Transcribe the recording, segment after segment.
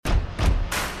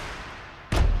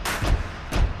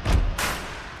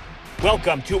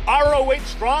Welcome to ROH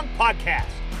Strong Podcast.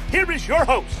 Here is your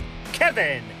host,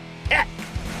 Kevin Heck.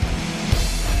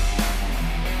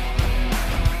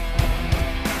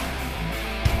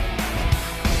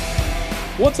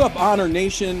 What's up, Honor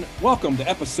Nation? Welcome to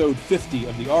episode 50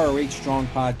 of the ROH Strong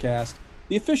Podcast,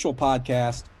 the official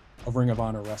podcast of Ring of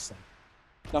Honor Wrestling.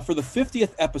 Now, for the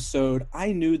 50th episode,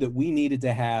 I knew that we needed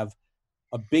to have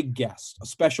a big guest, a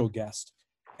special guest.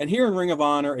 And here in Ring of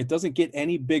Honor, it doesn't get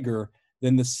any bigger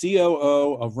than the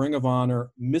COO of Ring of Honor,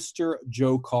 Mr.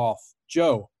 Joe Koff.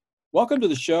 Joe, welcome to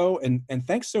the show, and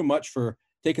thanks so much for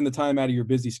taking the time out of your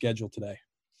busy schedule today.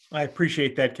 I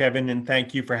appreciate that, Kevin, and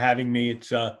thank you for having me.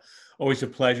 It's always a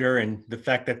pleasure, and the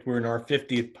fact that we're in our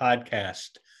 50th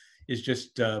podcast is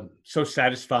just so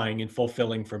satisfying and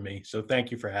fulfilling for me. So thank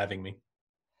you for having me.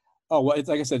 Oh, well, it's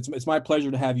like I said, it's my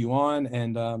pleasure to have you on,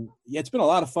 and yeah, it's been a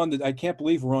lot of fun. I can't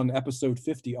believe we're on episode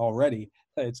 50 already.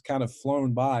 It's kind of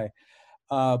flown by.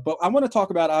 But I want to talk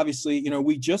about, obviously,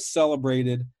 we just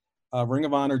celebrated, Ring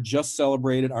of Honor just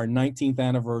celebrated our 19th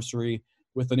anniversary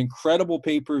with an incredible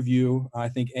pay-per-view. I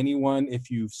think anyone,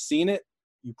 if you've seen it,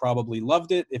 you probably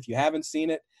loved it. If you haven't seen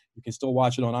it, you can still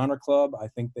watch it on Honor Club. I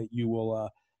think that you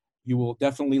will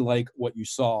definitely like what you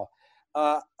saw.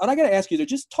 And I got to ask you to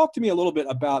just talk to me a little bit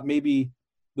about maybe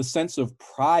the sense of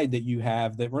pride that you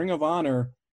have that Ring of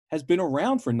Honor has been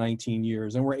around for 19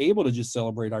 years and we're able to just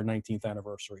celebrate our 19th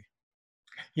anniversary.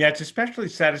 Yeah, it's especially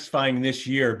satisfying this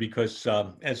year because,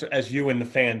 as you and the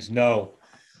fans know,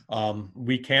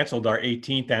 we canceled our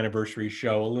 18th anniversary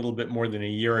show a little bit more than a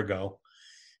year ago,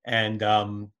 and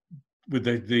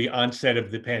with the onset of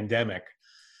the pandemic.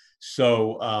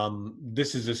 So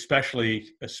this is especially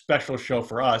a special show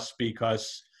for us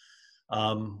because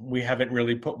we haven't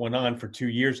really put one on for 2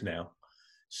 years now.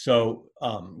 So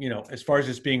as far as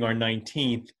this being our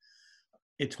 19th,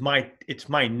 it's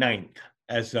my ninth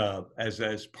as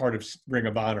part of Ring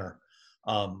of Honor.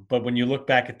 But when you look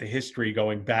back at the history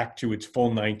going back to its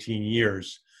full 19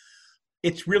 years,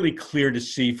 it's really clear to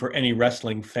see for any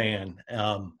wrestling fan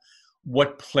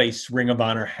what place Ring of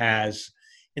Honor has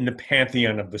in the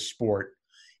pantheon of the sport.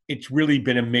 It's really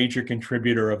been a major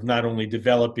contributor of not only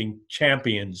developing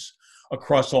champions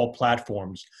across all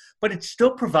platforms, but it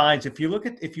still provides, if you look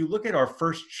at our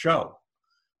first show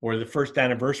or the first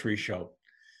anniversary show,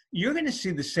 you're going to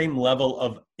see the same level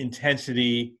of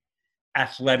intensity,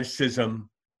 athleticism,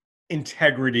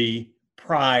 integrity,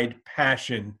 pride,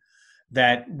 passion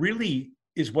that really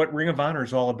is what Ring of Honor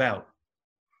is all about.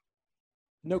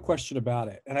 No question about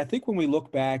it. And I think when we look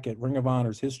back at Ring of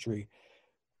Honor's history,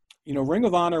 Ring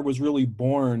of Honor was really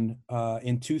born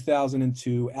in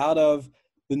 2002 out of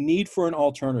the need for an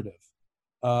alternative.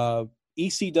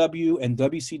 ECW and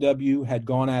WCW had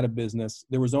gone out of business.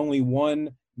 There was only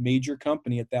one major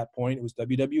company at that point. It was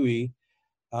WWE.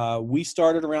 We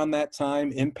started around that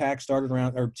time. Impact started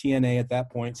around, or TNA at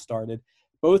that point started.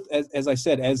 Both, as I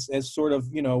said, as sort of,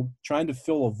 trying to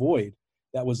fill a void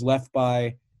that was left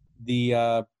by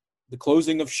the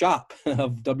closing of shop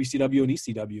of WCW and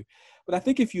ECW. But I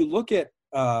think if you look at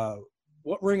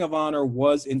what Ring of Honor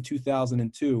was in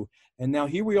 2002, and now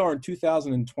here we are in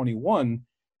 2021,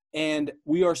 and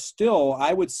we are still,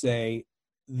 I would say,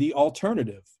 the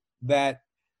alternative that,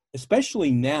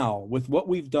 especially now with what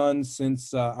we've done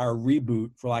since our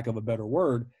reboot, for lack of a better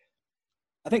word,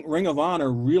 I think Ring of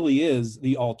Honor really is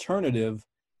the alternative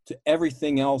to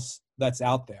everything else that's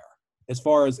out there as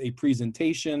far as a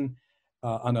presentation,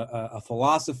 on a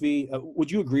philosophy. Would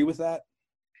you agree with that?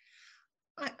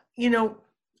 I know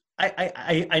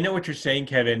what you're saying,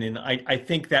 Kevin, and I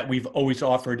think that we've always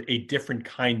offered a different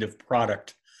kind of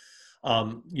product.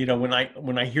 When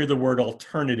I hear the word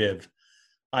alternative,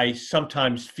 I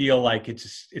sometimes feel like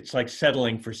it's like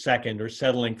settling for second or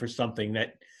settling for something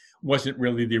that wasn't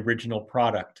really the original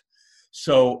product.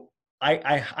 So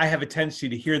I have a tendency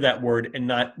to hear that word and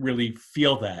not really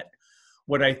feel that.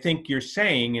 What I think you're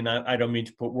saying, and I don't mean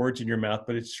to put words in your mouth,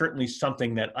 but it's certainly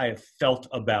something that I have felt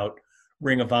about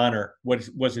Ring of Honor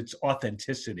was its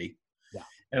authenticity. Yeah.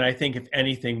 And I think if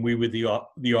anything, we were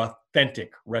the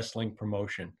authentic wrestling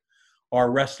promotion.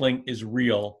 Our wrestling is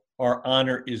real. Our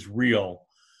honor is real.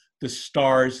 The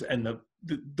stars and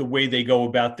the way they go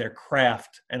about their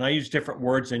craft. And I use different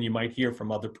words than you might hear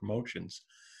from other promotions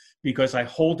because I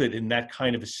hold it in that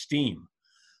kind of esteem.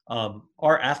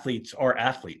 Our athletes are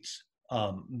athletes.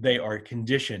 They are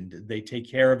conditioned. They take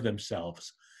care of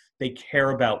themselves. They care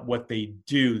about what they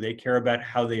do. They care about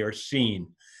how they are seen.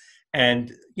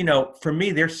 And, for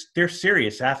me, they're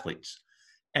serious athletes.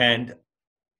 And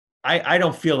I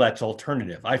don't feel that's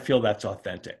alternative. I feel that's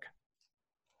authentic.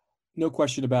 No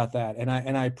question about that. And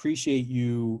I appreciate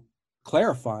you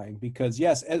clarifying, because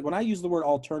yes, when I use the word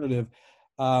alternative,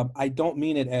 I don't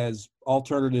mean it as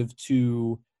alternative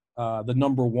to the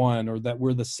number one, or that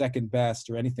we're the second best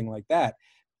or anything like that.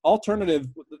 Alternative,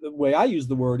 the way I use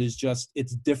the word is just,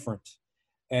 it's different.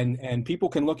 And people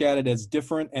can look at it as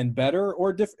different and better,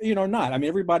 or different, not. I mean,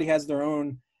 everybody has their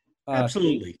own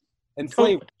Absolutely. And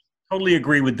flavor. Totally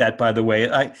agree with that, by the way.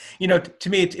 To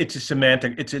me, it's a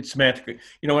semantic. It's semantic.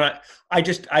 When I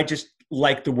just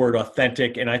like the word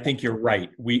authentic, and I think you're right.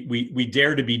 We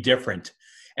dare to be different,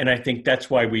 and I think that's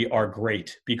why we are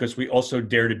great, because we also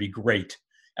dare to be great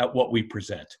at what we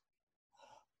present.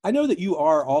 I know that you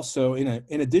are also,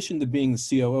 in addition to being the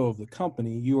COO of the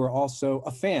company, you are also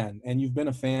a fan, and you've been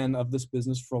a fan of this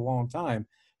business for a long time.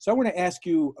 So I want to ask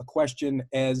you a question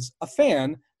as a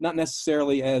fan, not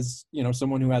necessarily as,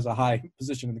 someone who has a high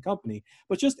position in the company,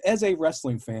 but just as a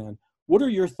wrestling fan. What are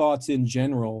your thoughts in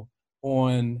general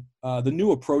on the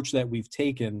new approach that we've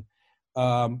taken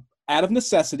out of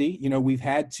necessity? We've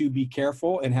had to be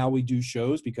careful in how we do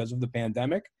shows because of the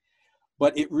pandemic,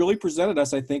 but it really presented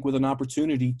us, I think, with an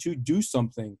opportunity to do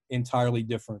something entirely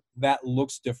different that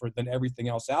looks different than everything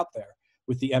else out there,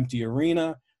 with the empty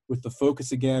arena, with the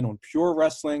focus again on pure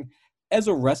wrestling. As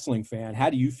a wrestling fan, how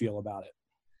do you feel about it?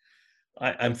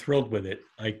 I'm thrilled with it.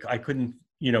 I couldn't,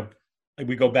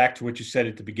 we go back to what you said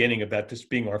at the beginning about this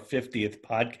being our 50th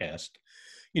podcast.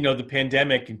 The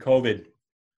pandemic and COVID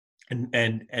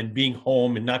and being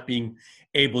home and not being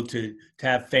able to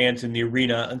have fans in the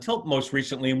arena until most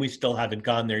recently, and we still haven't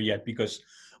gone there yet because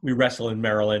we wrestle in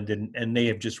Maryland, and they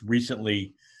have just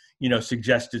recently,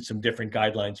 suggested some different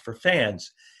guidelines for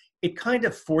fans. It kind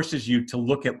of forces you to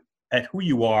look at who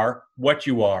you are, what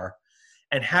you are,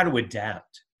 and how to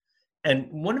adapt. And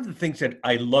one of the things that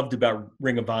I loved about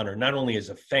Ring of Honor, not only as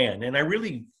a fan, and I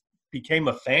really became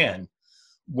a fan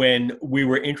when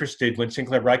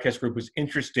Sinclair Broadcast Group was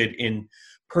interested in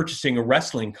purchasing a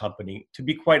wrestling company. To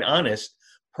be quite honest,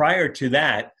 prior to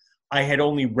that, I had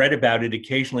only read about it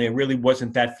occasionally. I really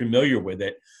wasn't that familiar with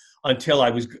it until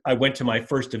I went to my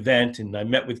first event and I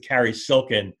met with Carrie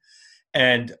Silken,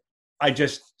 and I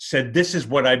just said, this is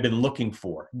what I've been looking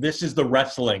for. This is the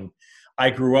wrestling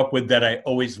I grew up with that I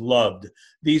always loved.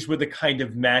 These were the kind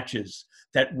of matches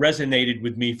that resonated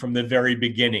with me from the very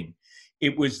beginning.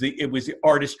 It was the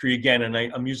artistry again, and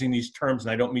I'm using these terms,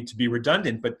 and I don't mean to be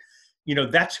redundant, but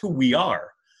that's who we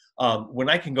are. When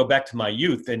I can go back to my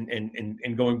youth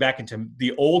and going back into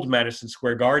the old Madison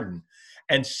Square Garden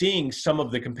and seeing some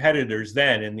of the competitors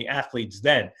then and the athletes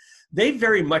then, they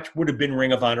very much would have been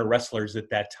Ring of Honor wrestlers at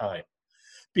that time,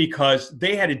 because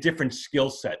they had a different skill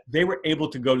set. They were able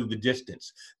to go to the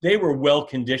distance. They were well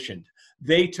conditioned.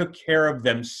 They took care of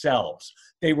themselves.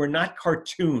 They were not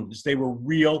cartoons. They were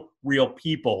real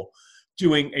people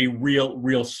doing a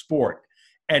real sport.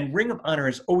 And Ring of Honor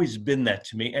has always been that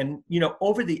to me. And,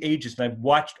 over the ages, and I've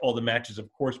watched all the matches,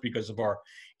 of course, because of our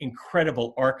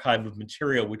incredible archive of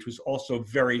material, which was also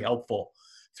very helpful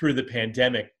through the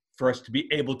pandemic for us to be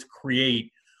able to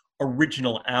create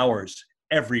original hours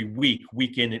every week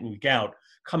in and week out,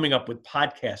 coming up with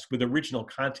podcasts with original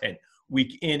content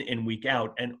week in and week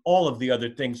out. And all of the other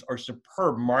things our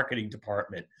superb marketing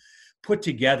department put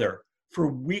together for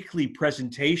weekly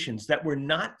presentations that were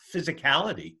not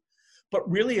physicality, but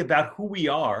really about who we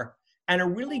are and a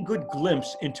really good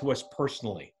glimpse into us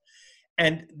personally.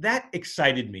 And that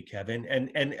excited me, Kevin.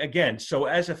 And again, so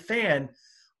as a fan,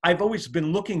 I've always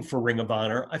been looking for Ring of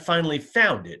Honor. I finally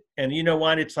found it. And you know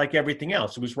what? It's like everything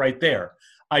else. It was right there.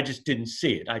 I just didn't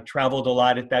see it. I traveled a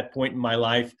lot at that point in my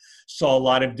life, saw a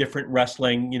lot of different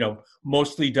wrestling,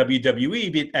 mostly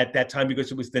WWE at that time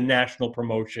because it was the national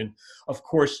promotion. Of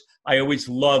course, I always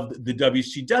loved the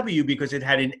WCW because it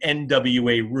had an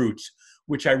NWA roots,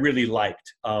 which I really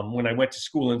liked. When I went to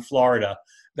school in Florida,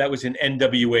 that was an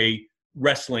NWA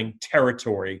wrestling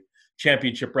territory.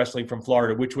 Championship Wrestling from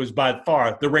Florida, which was by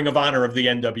far the Ring of Honor of the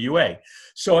NWA.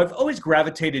 So I've always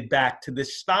gravitated back to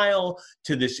this style,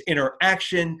 to this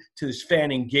interaction, to this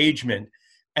fan engagement,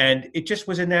 and it just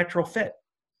was a natural fit.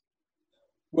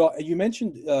 Well, you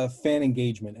mentioned fan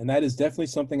engagement, and that is definitely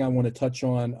something I want to touch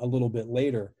on a little bit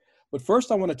later. But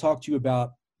first, I want to talk to you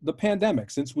about the pandemic,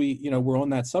 since we're on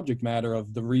that subject matter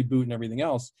of the reboot and everything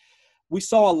else. We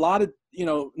saw a lot of,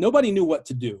 nobody knew what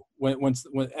to do when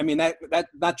I mean, that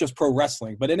not just pro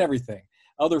wrestling, but in everything,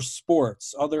 other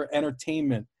sports, other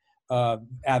entertainment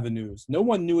avenues. No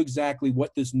one knew exactly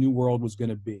what this new world was going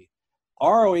to be.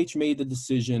 ROH made the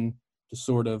decision to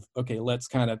sort of, okay, let's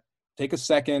kind of take a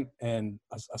second and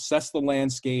assess the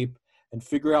landscape and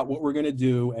figure out what we're going to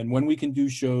do and when we can do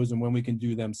shows and when we can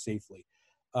do them safely.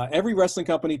 Every wrestling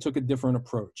company took a different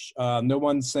approach. No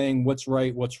one's saying what's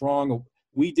right, what's wrong.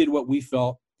 we did what we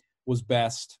felt was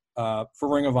best for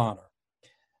Ring of Honor.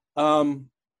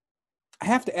 I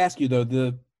have to ask you, though,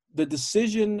 the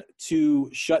decision to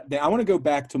shut down, I want to go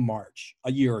back to March,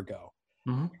 a year ago.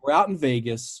 Mm-hmm. We're out in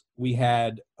Vegas. We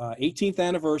had 18th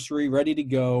anniversary ready to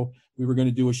go. We were going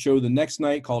to do a show the next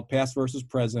night called Past versus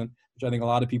Present, which I think a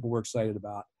lot of people were excited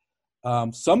about.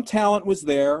 Some talent was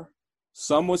there.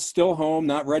 Some was still home,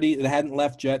 not ready, that hadn't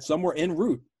left yet. Some were en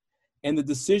route. And the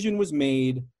decision was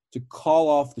made to call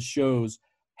off the shows.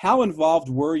 How involved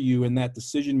were you in that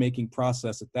decision-making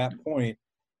process at that point?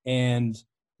 And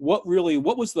what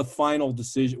was the final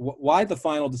decision? Why the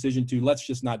final decision to let's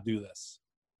just not do this?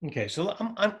 Okay, so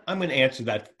I'm going to answer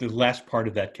the last part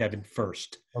of that, Kevin,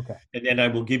 first. Okay. And then I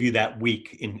will give you that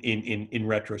week in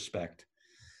retrospect.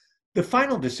 The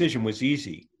final decision was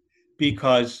easy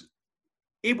because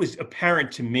it was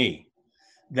apparent to me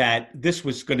that this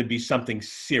was going to be something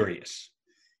serious.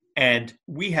 And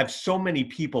we have so many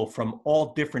people from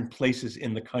all different places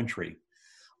in the country.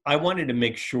 I wanted to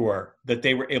make sure that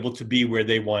they were able to be where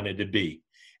they wanted to be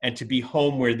and to be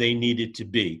home where they needed to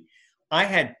be. I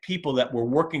had people that were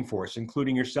working for us,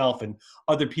 including yourself and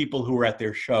other people who were at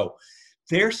their show.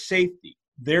 Their safety,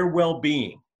 their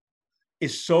well-being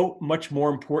is so much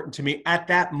more important to me at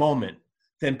that moment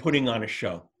than putting on a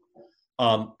show.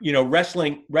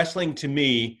 Wrestling to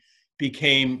me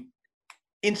became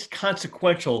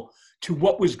inconsequential to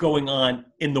what was going on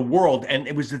in the world. And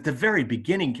it was at the very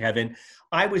beginning, Kevin.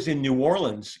 I was in New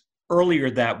Orleans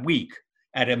earlier that week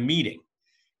at a meeting.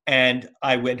 And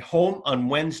I went home on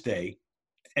Wednesday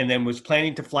and then was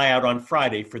planning to fly out on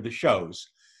Friday for the shows.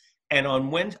 And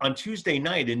on Tuesday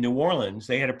night in New Orleans,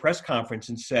 they had a press conference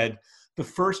and said, the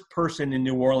first person in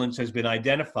New Orleans has been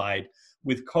identified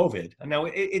with COVID. Now,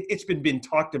 it's been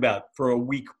talked about for a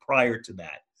week prior to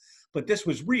that. But this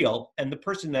was real, and the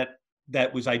person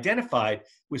that was identified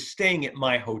was staying at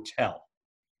my hotel.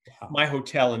 Wow. My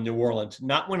hotel in New Orleans,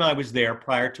 not when I was there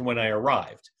prior to when I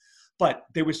arrived. But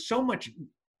there was so much,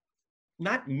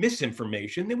 not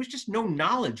misinformation, there was just no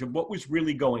knowledge of what was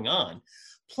really going on.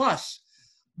 Plus,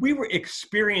 we were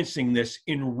experiencing this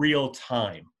in real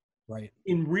time. Right.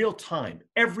 In real time.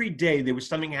 Every day there was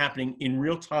something happening in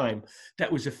real time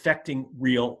that was affecting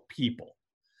real people.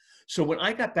 So when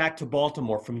I got back to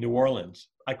Baltimore from New Orleans,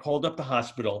 I called up the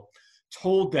hospital,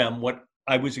 told them what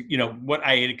I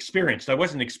had experienced. I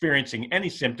wasn't experiencing any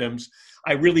symptoms.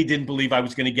 I really didn't believe I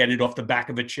was going to get it off the back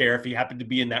of a chair if he happened to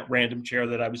be in that random chair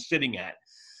that I was sitting at.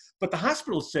 But the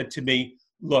hospital said to me,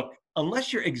 look,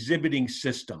 unless you're exhibiting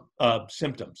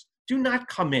symptoms, do not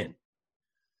come in.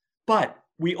 But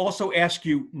we also ask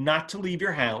you not to leave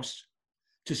your house,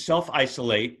 to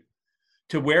self-isolate,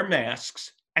 to wear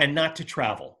masks, and not to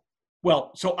travel.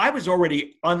 Well, so I was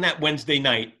already on that Wednesday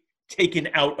night taken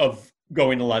out of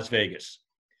going to Las Vegas.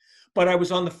 But I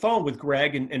was on the phone with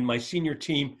Greg and my senior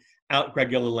team Greg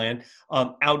Gilliland,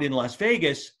 out in Las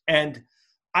Vegas. And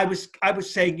I was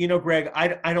saying, Greg,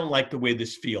 I don't like the way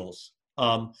this feels.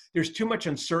 There's too much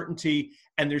uncertainty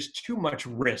and there's too much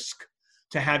risk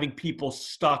to having people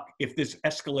stuck if this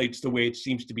escalates the way it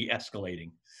seems to be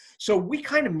escalating. So we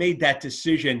kind of made that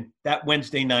decision that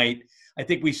Wednesday night. I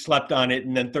think we slept on it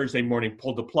and then Thursday morning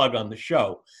pulled the plug on the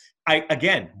show.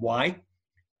 Why?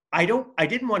 I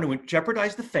didn't want to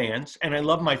jeopardize the fans, and I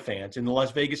love my fans, and the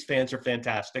Las Vegas fans are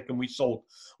fantastic, and we sold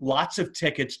lots of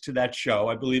tickets to that show.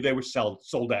 I believe they were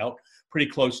sold out, pretty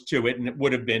close to it, and it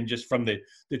would have been just from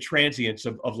the transients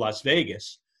of Las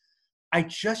Vegas. I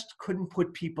just couldn't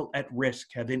put people at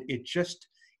risk, Kevin. It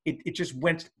just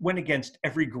went against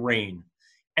every grain.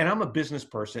 And I'm a business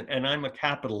person, and I'm a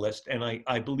capitalist, and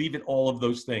I believe in all of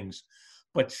those things.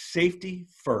 But safety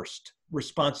first,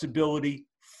 responsibility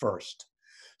first.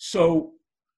 So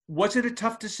was it a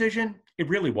tough decision? It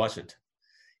really wasn't.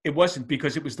 It wasn't,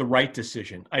 because it was the right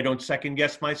decision. I don't second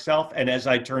guess myself. And as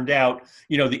I turned out,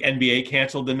 the NBA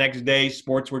canceled the next day.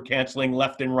 Sports were canceling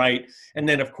left and right. And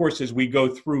then, of course, as we go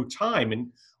through time,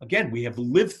 and again, we have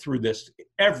lived through this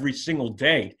every single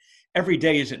day. Every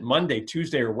day isn't Monday,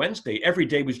 Tuesday, or Wednesday. Every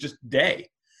day was just day.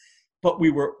 But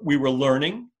we were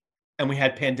learning, and we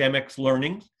had pandemics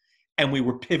learning, and we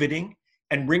were pivoting.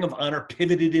 And Ring of Honor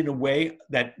pivoted in a way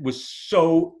that was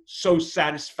so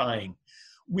satisfying.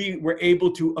 We were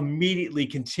able to immediately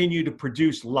continue to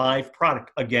produce live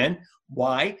product. Again,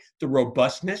 why? The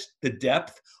robustness, the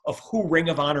depth of who Ring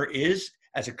of Honor is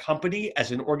as a company,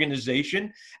 as an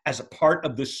organization, as a part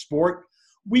of the sport.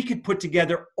 We could put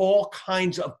together all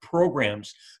kinds of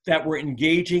programs that were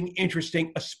engaging,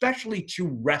 interesting, especially to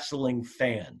wrestling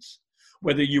fans,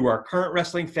 whether you are a current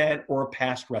wrestling fan or a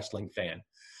past wrestling fan.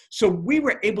 So we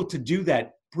were able to do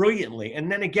that brilliantly.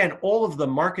 And then again, all of the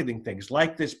marketing things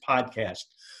like this podcast,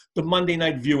 the Monday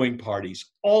night viewing parties,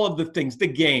 all of the things, the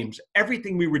games,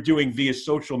 everything we were doing via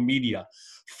social media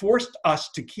forced us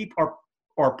to keep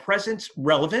our presence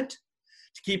relevant,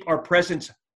 to keep our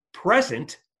presence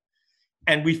present.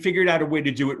 And we figured out a way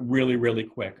to do it really, really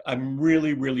quick. I'm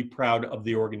really, really proud of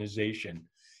the organization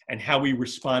and how we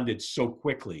responded so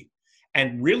quickly.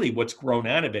 And really what's grown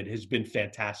out of it has been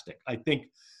fantastic. I think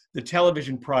the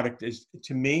television product is,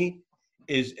 to me,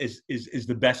 is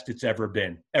the best it's ever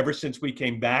been. Ever since we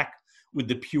came back with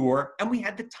the pure, and we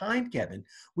had the time, Kevin.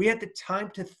 We had the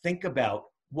time to think about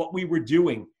what we were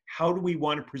doing. How do we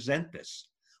want to present this?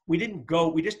 We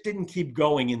just didn't keep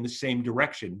going in the same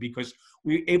direction because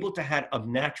we were able to have a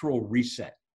natural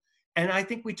reset. And I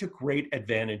think we took great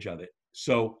advantage of it.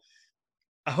 So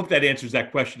I hope that answers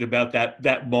that question about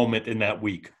that moment in that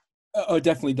week. Oh, it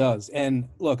definitely does. And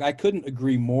look, I couldn't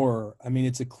agree more. I mean,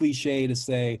 it's a cliche to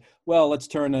say, well, let's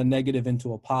turn a negative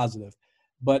into a positive.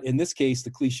 But in this case,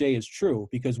 the cliche is true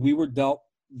because we were dealt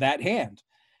that hand,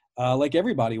 like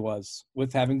everybody was,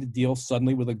 with having to deal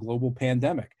suddenly with a global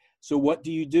pandemic. So what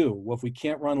do you do? Well, if we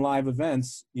can't run live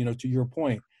events, to your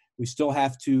point, we still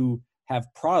have to have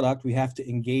product. We have to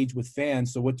engage with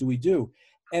fans. So what do we do?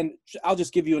 And I'll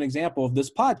just give you an example of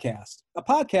this podcast. A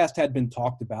podcast had been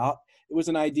talked about. It was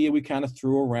an idea we kind of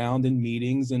threw around in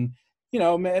meetings and,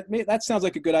 that sounds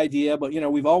like a good idea, but,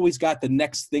 we've always got the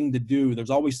next thing to do. There's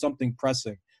always something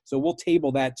pressing. So we'll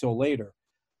table that till later.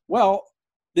 Well,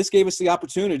 this gave us the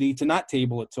opportunity to not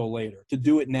table it till later, to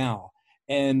do it now.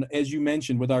 And as you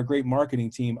mentioned, with our great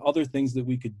marketing team, other things that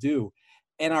we could do.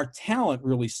 And our talent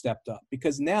really stepped up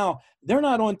because now they're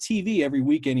not on TV every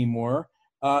week anymore.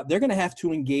 They're going to have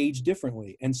to engage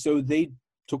differently. And so they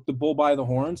took the bull by the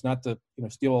horns, not to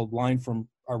steal a line from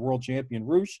our world champion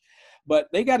Roosh, but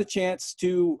they got a chance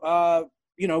to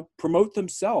promote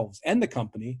themselves and the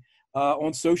company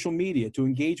on social media to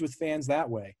engage with fans that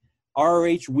way.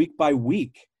 ROH Week by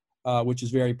Week, which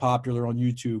is very popular on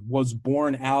YouTube, was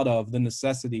born out of the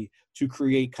necessity to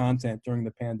create content during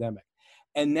the pandemic.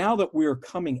 And now that we're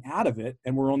coming out of it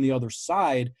and we're on the other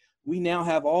side, we now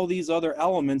have all these other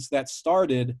elements that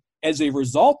started as a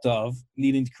result of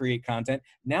needing to create content.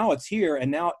 Now it's here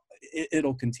and now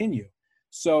it'll continue.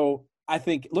 So I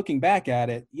think looking back at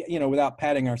it, without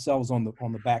patting ourselves on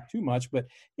the back too much, but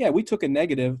yeah, we took a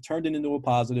negative, turned it into a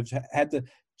positive, had the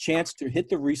chance to hit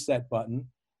the reset button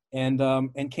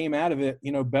and came out of it,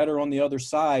 better on the other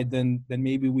side than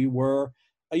maybe we were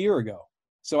a year ago.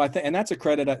 So I think, and that's a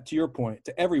credit to your point,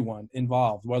 to everyone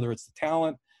involved, whether it's the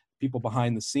talent, people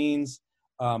behind the scenes,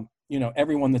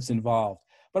 everyone that's involved.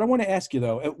 But I want to ask you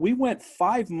though, we went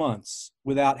 5 months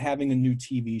without having a new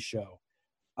TV show.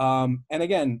 And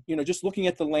again, just looking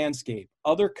at the landscape,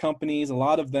 other companies, a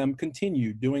lot of them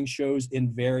continued doing shows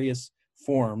in various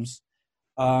forms,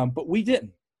 but we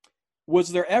didn't.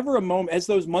 Was there ever a moment, as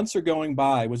those months are going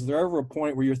by, was there ever a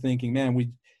point where you're thinking, man,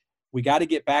 we got to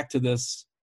get back to this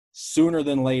sooner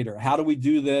than later? How do we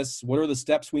do this? What are the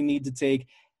steps we need to take?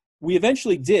 We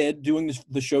eventually did doing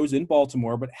the shows in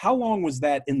Baltimore, but how long was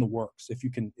that in the works? If you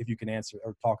can answer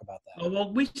or talk about that.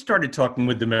 Well, we started talking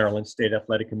with the Maryland State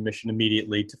Athletic Commission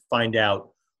immediately to find out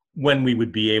when we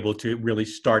would be able to really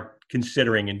start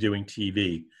considering and doing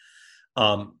TV,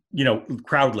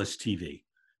 crowdless TV.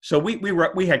 So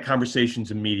we had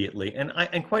conversations immediately,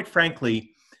 and quite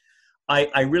frankly,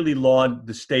 I really laud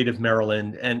the state of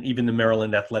Maryland and even the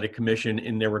Maryland Athletic Commission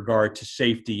in their regard to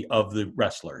safety of the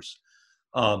wrestlers.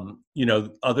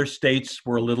 Other states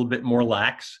were a little bit more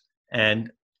lax,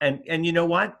 and you know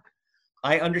what?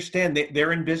 I understand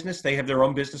they're in business. They have their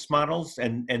own business models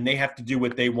and they have to do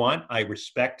what they want. I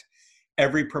respect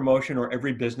every promotion or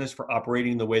every business for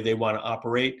operating the way they want to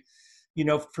operate.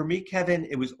 For me, Kevin,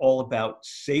 it was all about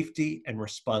safety and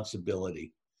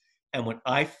responsibility. And when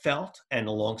I felt, and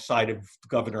alongside of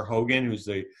Governor Hogan, who's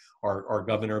our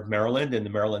governor of Maryland and the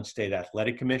Maryland State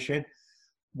Athletic Commission,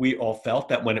 we all felt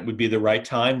that when it would be the right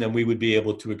time, then we would be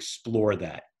able to explore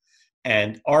that.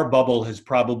 And our bubble has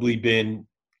probably been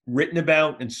written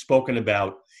about and spoken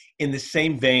about in the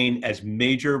same vein as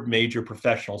major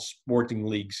professional sporting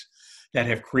leagues that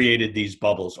have created these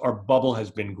bubbles. Our bubble has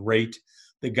been great.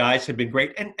 The guys have been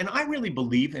great. And I really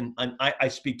believe, and I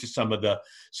speak to some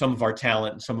of our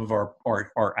talent and some of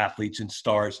our athletes and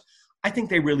stars. I think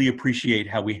they really appreciate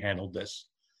how we handled this.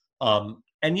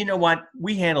 And you know what?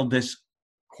 We handled this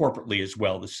corporately as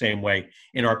well, the same way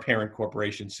in our parent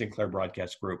corporation, Sinclair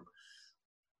Broadcast Group.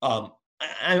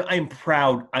 I'm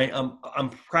proud. I'm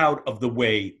proud of the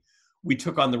way we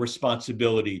took on the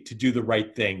responsibility to do the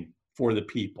right thing for the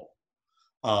people.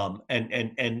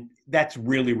 And that's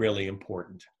really, really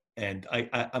important. And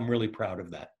I'm really proud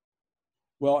of that.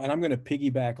 Well, and I'm going to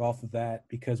piggyback off of that,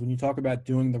 because when you talk about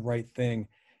doing the right thing,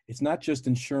 it's not just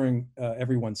ensuring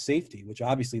everyone's safety, which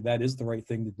obviously that is the right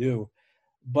thing to do,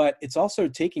 but it's also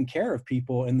taking care of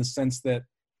people in the sense that,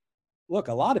 look,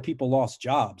 a lot of people lost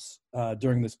jobs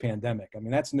during this pandemic. I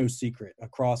mean, that's no secret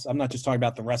across. I'm not just talking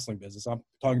about the wrestling business. I'm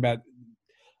talking about,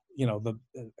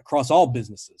 across all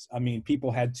businesses. I mean,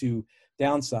 people had to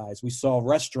downsize. We saw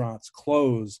restaurants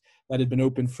close that had been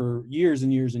open for years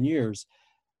and years and years.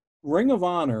 Ring of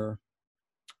Honor,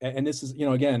 and this is,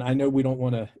 again, I know we don't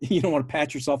want to, you don't want to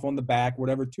pat yourself on the back,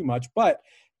 whatever, too much, but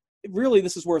really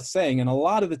this is worth saying. And a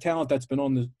lot of the talent that's been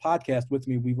on the podcast with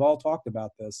me, we've all talked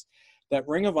about this, that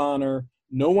Ring of Honor,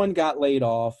 no one got laid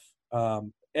off.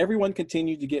 Everyone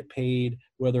continued to get paid,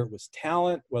 whether it was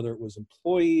talent, whether it was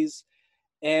employees.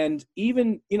 And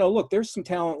even, look, there's some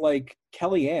talent like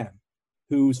Kellyanne,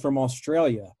 who's from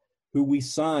Australia, who we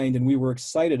signed and we were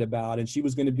excited about, and she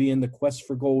was going to be in the Quest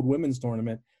for Gold women's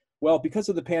tournament. Well, because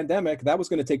of the pandemic, that was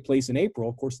going to take place in April.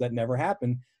 Of course, that never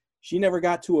happened. She never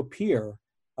got to appear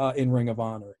in Ring of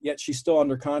Honor, yet she's still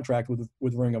under contract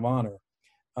with Ring of Honor.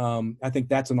 I think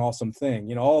that's an awesome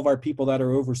thing. All of our people that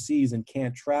are overseas and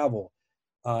can't travel,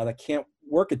 that can't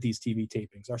work at these TV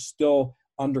tapings, are still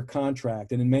under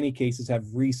contract, and in many cases have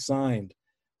re-signed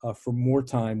for more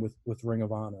time with Ring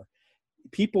of Honor.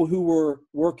 People who were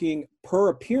working per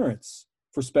appearance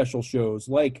for special shows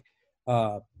like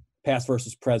Past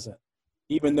versus Present,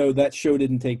 even though that show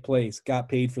didn't take place, got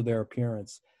paid for their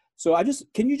appearance. So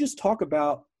can you just talk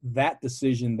about that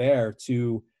decision there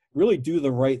to really do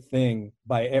the right thing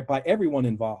by everyone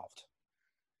involved?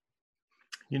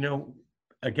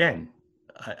 Again,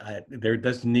 there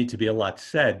doesn't need to be a lot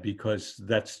said, because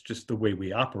that's just the way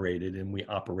we operated and we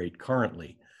operate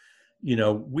currently.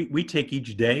 We take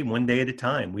each day, one day at a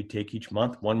time. We take each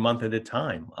month, 1 month at a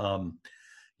time.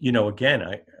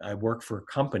 Again, I work for a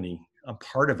company. I'm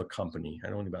part of a company.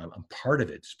 I'm part of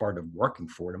it. It's part of working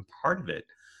for it. I'm part of it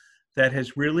that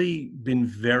has really been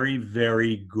very,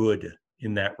 very good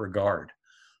in that regard.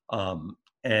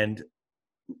 And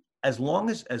as long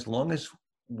as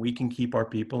we can keep our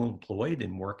people employed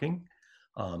and working,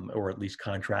 or at least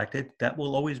contracted, that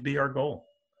will always be our goal.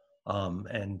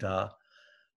 And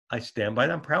I stand by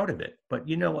that. I'm proud of it. But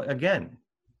again,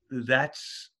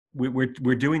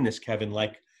 we're doing this, Kevin,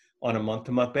 like on a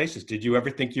month-to-month basis. Did you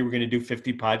ever think you were going to do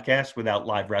 50 podcasts without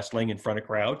live wrestling in front of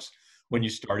crowds when you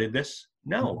started this?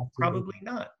 No, probably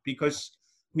not, because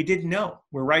we didn't know.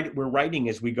 We're writing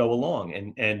as we go along,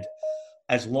 and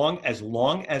as long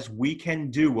as we can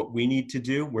do what we need to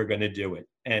do, we're going to do it.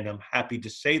 And I'm happy to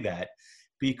say that,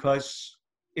 because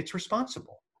it's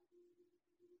responsible.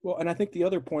 Well, and I think the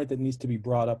other point that needs to be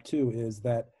brought up too is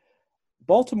that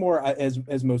Baltimore,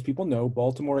 as most people know,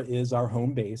 Baltimore is our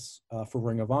home base for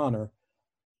Ring of Honor.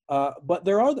 But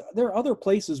there are other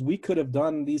places we could have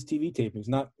done these TV tapings.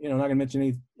 Not going to mention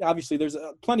any. Obviously, there's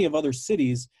plenty of other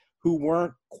cities who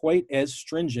weren't quite as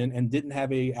stringent and didn't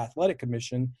have a athletic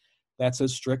commission that's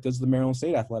as strict as the Maryland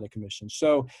State Athletic Commission.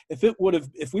 So if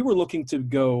we were looking to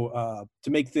go to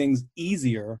make things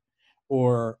easier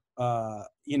or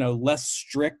less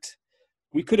strict,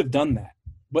 we could have done that.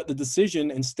 But the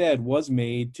decision instead was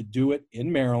made to do it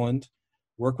in Maryland,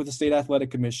 work with the State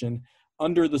Athletic Commission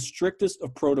under the strictest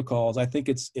of protocols. I think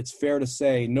it's fair to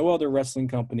say no other wrestling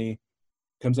company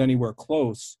comes anywhere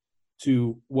close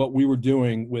to what we were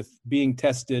doing, with being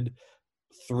tested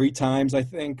 3 times, I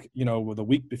think, with a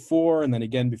week before, and then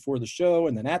again before the show,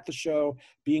 and then at the show,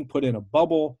 being put in a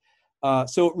bubble.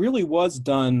 So it really was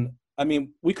done. I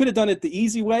mean, we could have done it the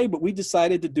easy way, but we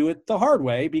decided to do it the hard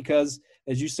way because,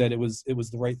 as you said, it was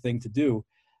the right thing to do.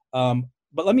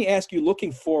 But let me ask you,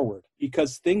 looking forward,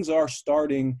 because things are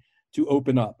starting to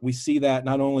open up. We see that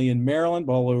not only in Maryland,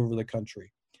 but all over the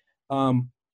country.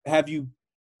 Have you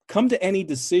come to any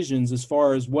decisions as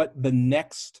far as what the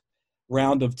next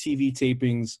round of TV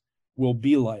tapings will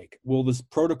be like? Will the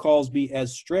protocols be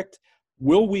as strict?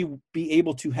 Will we be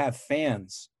able to have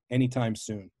fans anytime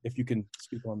soon? If you can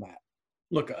speak on that.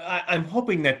 Look, I'm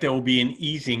hoping that there will be an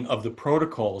easing of the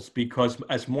protocols, because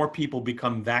as more people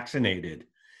become vaccinated,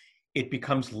 it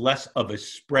becomes less of a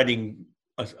spreading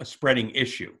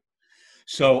issue.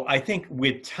 So I think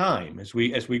with time, as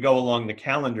we go along the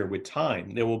calendar with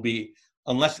time, there will be,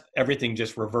 unless everything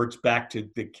just reverts back to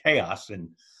the chaos, and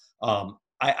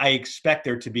I expect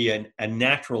there to be a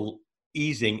natural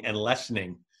easing and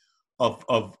lessening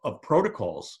of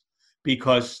protocols,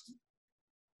 because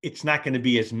it's not going to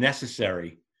be as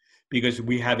necessary, because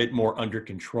we have it more under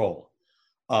control.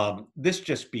 This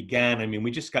just began. I mean,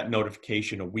 we just got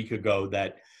notification a week ago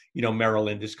that,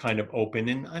 Maryland is kind of open.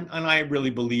 And I really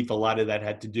believe a lot of that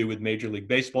had to do with Major League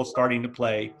Baseball starting to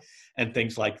play and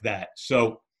things like that.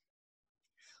 So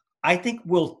I think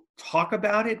we'll talk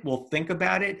about it, we'll think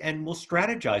about it, and we'll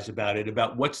strategize about it,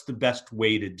 about what's the best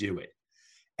way to do it.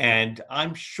 And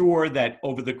I'm sure that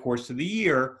over the course of the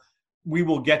year, we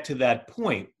will get to that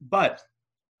point. But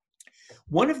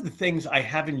one of the things I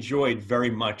have enjoyed very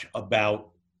much about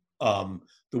the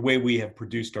way we have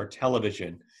produced our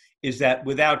television is that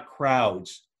without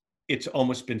crowds, it's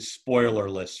almost been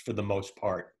spoilerless for the most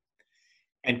part.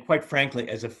 And quite frankly,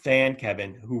 as a fan,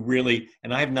 Kevin, who really,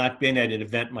 and I have not been at an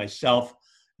event myself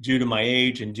due to my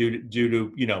age and due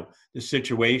to the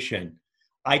situation,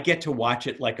 I get to watch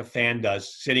it like a fan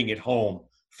does, sitting at home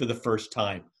for the first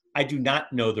time. I do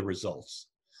not know the results.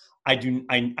 I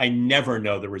never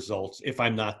know the results if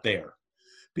I'm not there,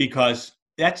 because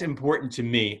that's important to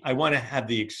me. I want to have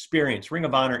the experience. Ring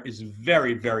of Honor is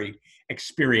very, very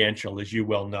experiential, as you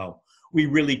well know. We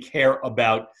really care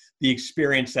about the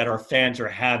experience that our fans are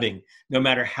having, no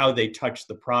matter how they touch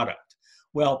the product.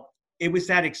 Well, it was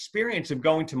that experience of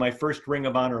going to my first Ring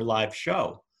of Honor live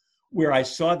show where I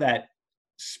saw that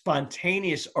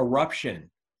spontaneous eruption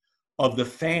of the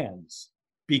fans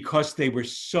because they were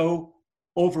so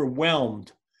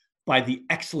overwhelmed by the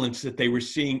excellence that they were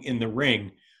seeing in the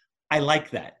ring. I like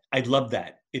that. I love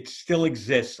that. It still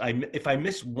exists. If I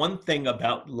miss one thing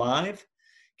about live,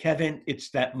 Kevin, it's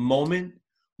that moment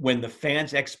when the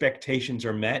fans' expectations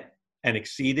are met and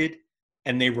exceeded,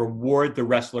 and they reward the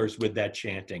wrestlers with that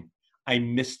chanting. I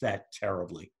miss that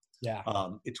terribly. Yeah.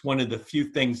 It's one of the few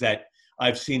things that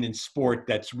I've seen in sport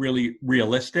that's really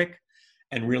realistic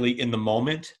and really in the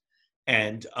moment.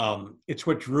 And it's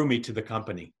what drew me to the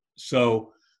company.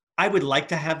 So I would like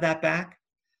to have that back.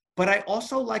 But I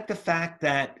also like the fact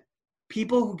that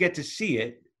people who get to see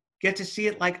it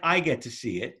like I get to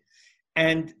see it.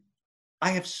 And I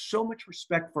have so much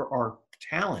respect for our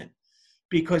talent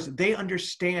because they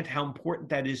understand how important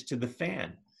that is to the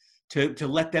fan, to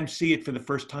let them see it for the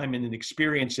first time and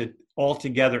experience it all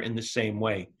together in the same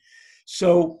way.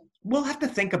 So we'll have to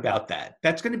think about that.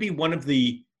 That's going to be one of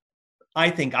the, I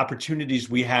think, opportunities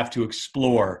we have to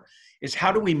explore is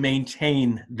how do we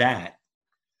maintain that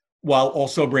while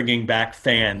also bringing back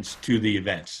fans to the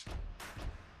events.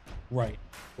 Right.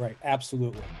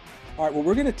 Absolutely. All right, well,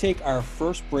 we're going to take our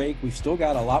first break. We've still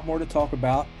got a lot more to talk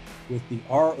about with the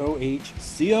ROH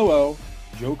COO,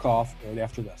 Joe Koff, right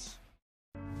after this.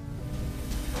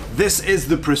 This is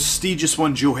the prestigious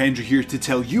one, Joe Hendry here to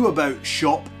tell you about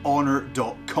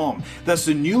ShopHonor.com. That's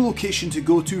the new location to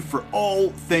go to for all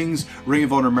things Ring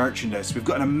of Honor merchandise. We've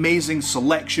got an amazing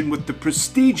selection with the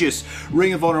prestigious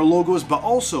Ring of Honor logos, but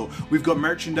also we've got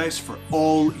merchandise for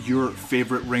all your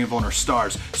favorite Ring of Honor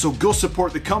stars. So go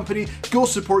support the company, go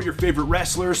support your favorite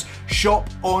wrestlers,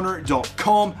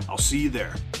 ShopHonor.com. I'll see you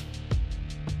there.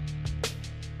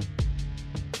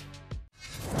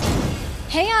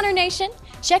 Hey Honor Nation!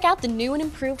 Check out the new and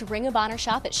improved Ring of Honor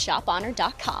shop at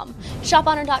ShopHonor.com.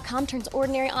 ShopHonor.com turns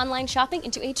ordinary online shopping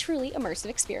into a truly immersive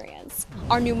experience.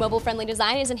 Our new mobile-friendly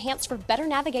design is enhanced for better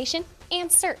navigation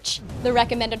and search. The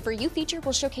Recommended For You feature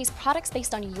will showcase products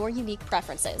based on your unique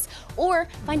preferences, or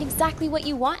find exactly what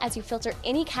you want as you filter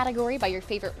any category by your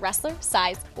favorite wrestler,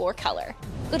 size, or color.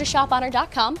 Go to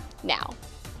ShopHonor.com now.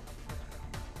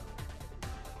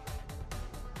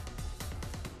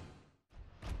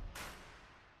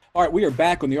 All right, we are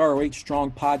back on the ROH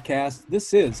Strong podcast.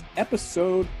 This is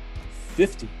episode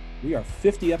 50. We are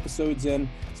 50 episodes in.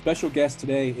 Special guest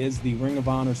today is the Ring of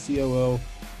Honor COO,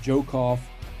 Joe Koff.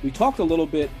 We talked a little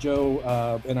bit,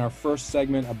 Joe, in our first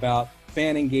segment about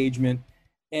fan engagement.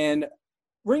 And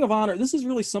Ring of Honor, this is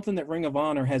really something that Ring of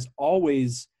Honor has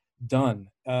always done.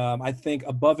 I think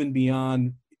above and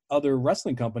beyond other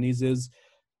wrestling companies is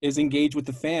engage with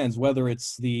the fans, whether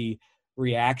it's the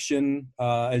reaction,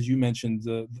 as you mentioned,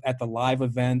 at the live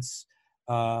events,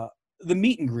 the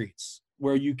meet and greets,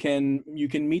 where you can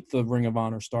meet the Ring of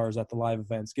Honor stars at the live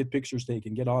events, get pictures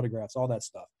taken, get autographs, all that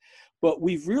stuff. But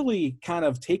we've really kind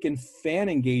of taken fan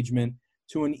engagement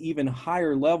to an even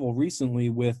higher level recently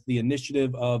with the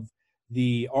initiative of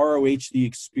the ROH The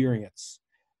Experience,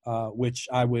 which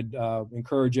I would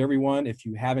encourage everyone, if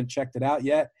you haven't checked it out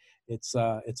yet. It's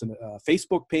a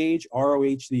Facebook page,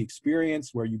 ROH The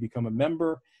Experience, where you become a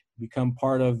member, become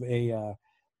part of a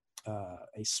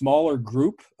smaller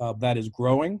group that is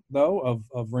growing, though,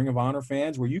 of Ring of Honor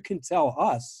fans, where you can tell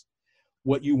us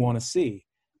what you want to see.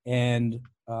 And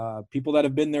people that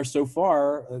have been there so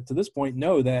far to this point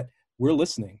know that we're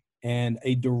listening. And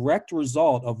a direct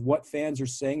result of what fans are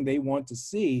saying they want to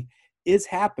see is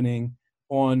happening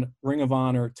on Ring of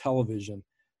Honor television.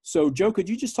 So, Joe, could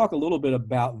you just talk a little bit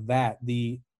about that,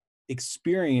 the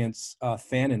Experience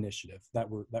Fan Initiative that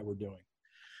we're doing?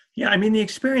 Yeah, I mean, the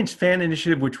Experience Fan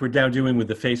Initiative, which we're now doing with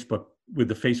the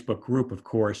Facebook group, of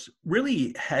course,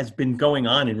 really has been going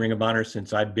on in Ring of Honor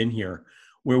since I've been here,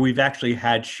 where we've actually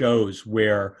had shows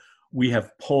where we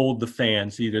have polled the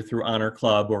fans either through Honor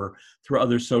Club or through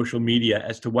other social media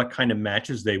as to what kind of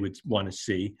matches they would want to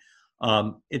see.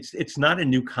 It's not a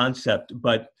new concept,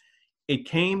 but it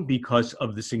came because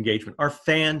of this engagement. Our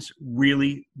fans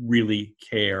really, really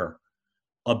care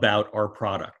about our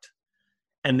product.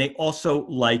 And they also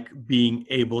like being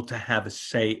able to have a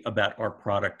say about our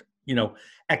product. You know,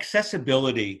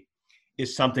 accessibility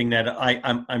is something that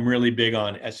I'm really big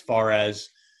on. As far as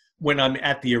when I'm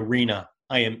at the arena,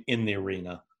 I am in the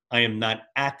arena. I am not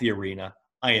at the arena.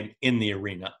 I am in the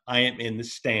arena. I am in the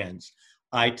stands.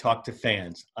 I talk to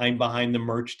fans. I'm behind the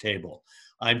merch table.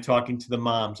 I'm talking to the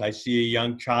moms. I see a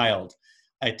young child.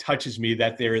 It touches me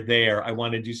that they're there. I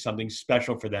want to do something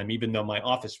special for them, even though my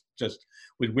office just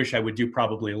would wish I would do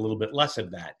probably a little bit less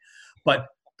of that. But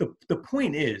the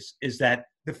point is that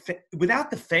without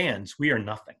the fans, we are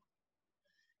nothing.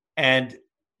 And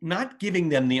not giving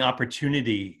them the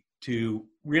opportunity to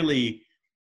really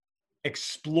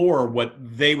explore what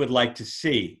they would like to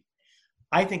see,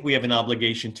 I think we have an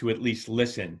obligation to at least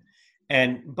listen.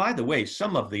 And by the way,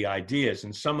 some of the ideas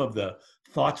and some of the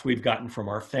thoughts we've gotten from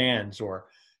our fans, or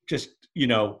just, you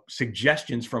know,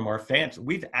 suggestions from our fans,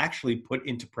 we've actually put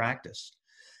into practice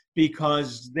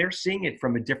because they're seeing it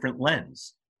from a different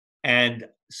lens. And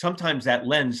sometimes that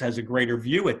lens has a greater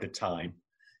view at the time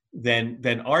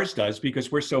than ours does,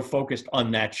 because we're so focused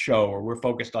on that show, or we're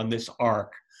focused on this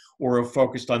arc, or we're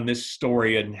focused on this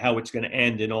story and how it's going to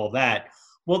end and all that.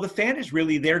 Well, the fan is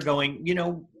really there going, you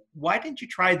know, why didn't you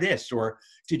try this? Or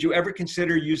did you ever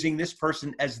consider using this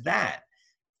person as that?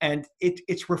 And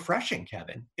it's refreshing,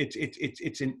 Kevin.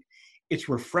 It's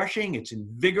refreshing. It's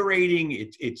invigorating.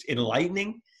 It's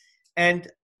enlightening. And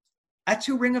that's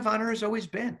who Ring of Honor has always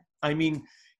been. I mean,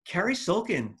 Kerry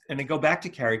Silkin, and I go back to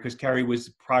Kerry because Kerry was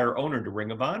the prior owner to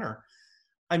Ring of Honor.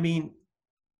 I mean,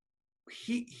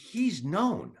 he's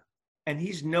known, and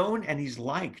he's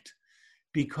liked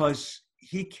because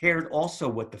he cared also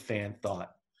what the fan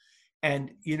thought.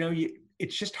 And, you know,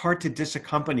 it's just hard to diss a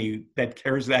company that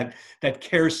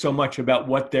cares so much about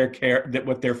what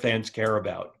their fans care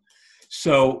about.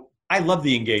 So I love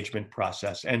the engagement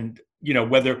process. And, you know,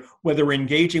 whether we're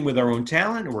engaging with our own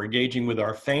talent or we're engaging with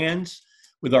our fans,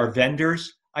 with our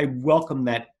vendors, I welcome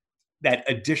that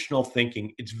additional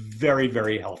thinking. It's very,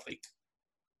 very healthy.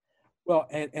 Well,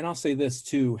 and I'll say this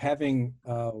too, having,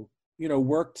 you know,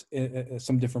 worked at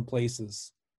some different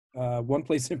places, one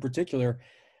place in particular,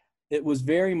 it was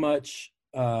very much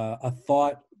a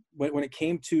thought when it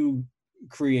came to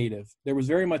creative. There was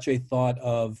very much a thought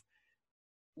of,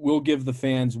 we'll give the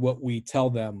fans what we tell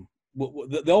them.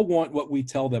 They'll want what we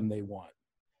tell them they want.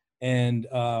 And,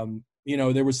 you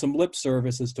know, there was some lip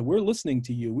service as to, we're listening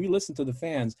to you. We listen to the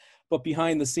fans. But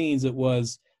behind the scenes, it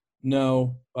was,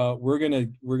 no, we're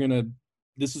gonna,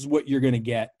 this is what you're going to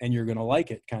get, and you're going to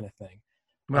like it, kind of thing.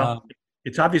 Well,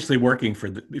 it's obviously working for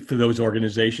those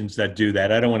organizations that do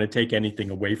that. I don't want to take anything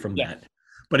away from that.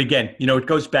 But again, you know, it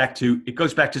goes back to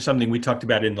something we talked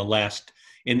about in the last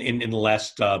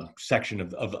section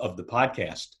of the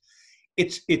podcast.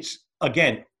 It's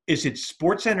again, is it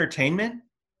sports entertainment,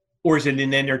 or is it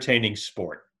an entertaining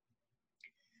sport?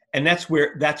 And that's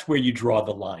where you draw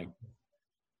the line.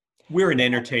 We're an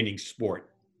entertaining sport.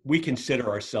 We consider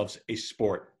ourselves a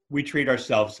sport. We treat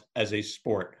ourselves as a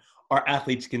sport. Our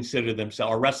wrestlers consider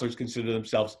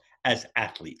themselves as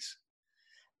athletes.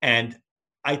 And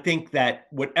I think that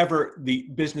whatever the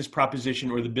business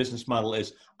proposition or the business model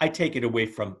is, I take it away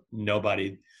from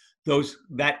nobody.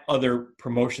 That other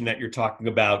promotion that you're talking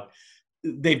about,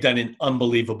 they've done an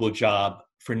unbelievable job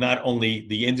for not only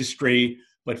the industry,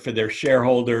 but for their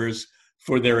shareholders,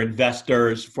 for their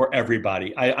investors, for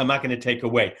everybody. I'm not going to take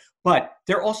away. But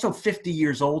they're also 50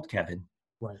 years old, Kevin.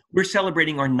 Right. We're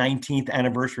celebrating our 19th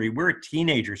anniversary. We're a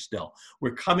teenager still.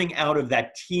 We're coming out of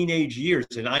that teenage years.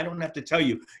 And I don't have to tell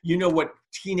you, you know what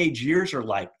teenage years are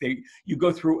like. You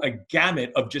go through a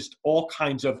gamut of just all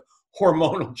kinds of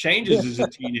hormonal changes as a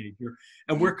teenager.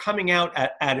 And we're coming out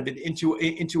of it into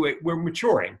we're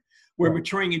maturing. We're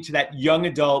maturing into that young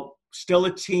adult, still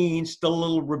a teen, still a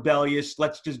little rebellious.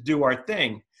 Let's just do our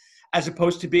thing, as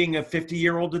opposed to being a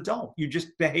 50-year-old adult. You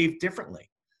just behave differently.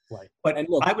 Right. But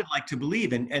look, I would like to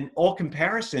believe, and all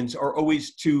comparisons are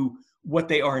always to what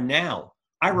they are now.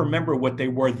 I remember what they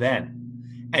were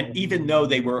then. And even though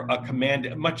they were a command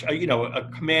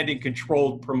and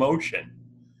controlled promotion,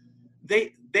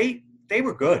 they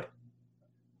were good.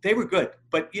 They were good,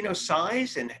 but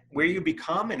size and where you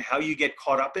become and how you get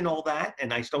caught up in all that,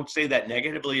 and I don't say that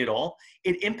negatively at all,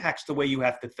 it impacts the way you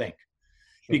have to think.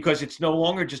 Sure. Because it's no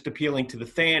longer just appealing to the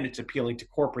fan, it's appealing to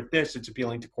corporate this, it's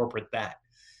appealing to corporate that.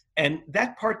 And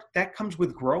that comes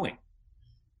with growing.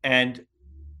 And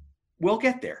we'll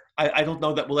get there. I don't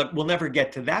know that we'll never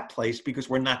get to that place because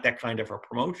we're not that kind of a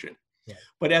promotion. Yeah.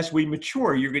 But as we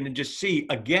mature, you're going to just see,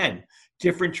 again,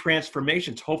 different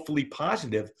transformations, hopefully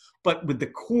positive, but with the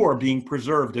core being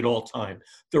preserved at all time.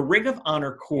 The Ring of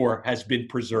Honor core has been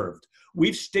preserved.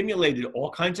 We've stimulated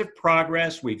all kinds of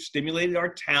progress. We've stimulated our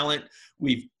talent.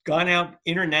 We've gone out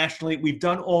internationally. We've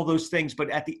done all those things. But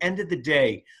at the end of the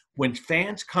day, when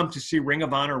fans come to see Ring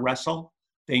of Honor wrestle,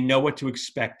 they know what to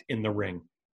expect in the ring.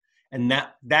 And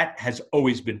that has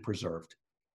always been preserved.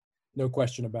 No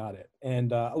question about it.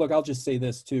 And look, I'll just say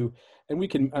this too. And we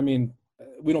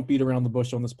don't beat around the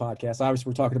bush on this podcast. Obviously,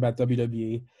 we're talking about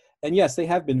WWE. And yes, they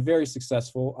have been very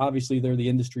successful. Obviously, they're the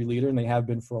industry leader, and they have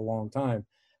been for a long time.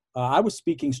 I was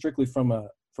speaking strictly from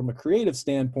a creative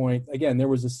standpoint. Again, there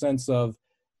was a sense of,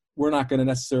 we're not going to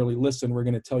necessarily listen. We're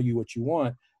going to tell you what you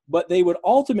want. But they would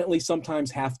ultimately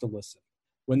sometimes have to listen.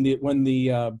 When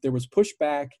there was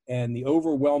pushback and the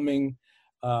overwhelming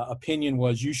opinion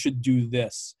was, you should do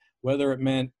this, whether it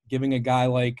meant giving a guy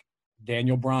like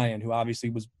Daniel Bryan, who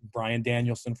obviously was Bryan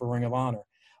Danielson for Ring of Honor.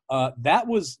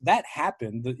 That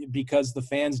happened because the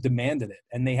fans demanded it,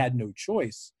 and they had no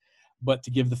choice but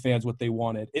to give the fans what they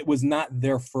wanted. It was not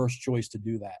their first choice to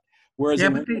do that. Whereas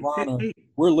in Ring of Honor,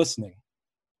 we're listening.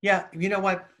 Yeah, you know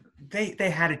what?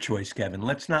 They had a choice, Kevin.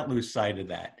 Let's not lose sight of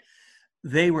that.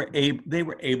 They were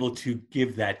able to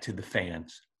give that to the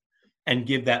fans and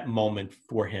give that moment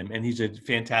for him. And he's a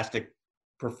fantastic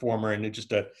performer and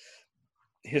just a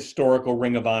historical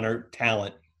Ring of Honor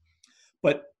talent.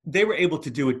 But they were able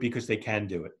to do it because they can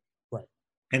do it. Right.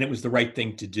 And it was the right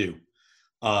thing to do.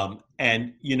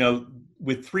 And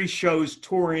with 3 shows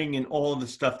touring and all of the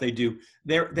stuff they do,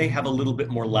 they have a little bit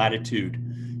more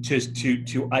latitude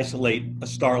to isolate a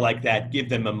star like that, give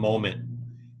them a moment,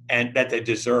 and that they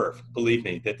deserve, believe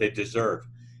me, that they deserve,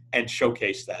 and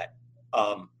showcase that.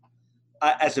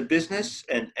 As a business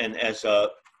and as a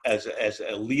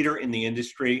leader in the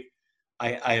industry,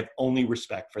 I have only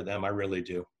respect for them. I really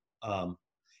do.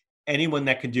 Anyone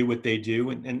that can do what they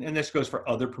do, and this goes for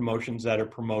other promotions that are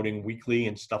promoting weekly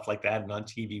and stuff like that, and on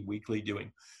TV weekly,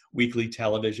 doing weekly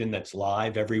television that's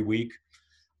live every week.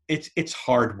 It's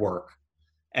hard work,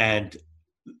 and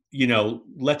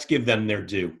let's give them their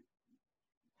due.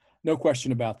 No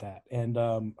question about that. And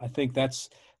I think that's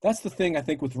the thing. I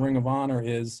think with Ring of Honor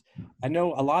is, I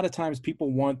know a lot of times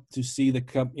people want to see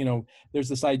there's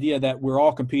this idea that we're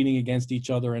all competing against each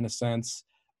other in a sense.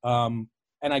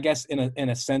 And I guess in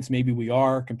a sense, maybe we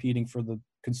are competing for the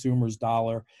consumer's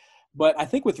dollar. But I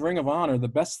think with Ring of Honor, the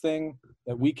best thing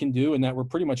that we can do, and that we're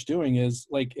pretty much doing, is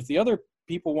like, if the other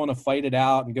people want to fight it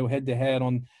out and go head to head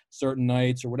on certain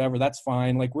nights or whatever, that's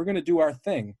fine. Like, we're going to do our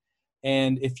thing.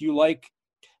 And if you like,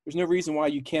 there's no reason why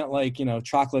you can't like,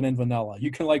 chocolate and vanilla.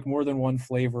 You can like more than one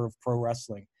flavor of pro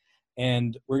wrestling.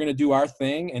 And we're going to do our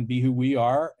thing and be who we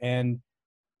are. And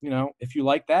if you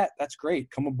like that, that's great.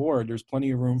 Come aboard. There's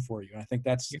plenty of room for you. And I think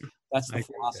that's the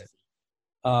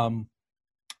philosophy.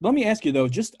 Let me ask you, though,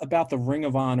 just about the Ring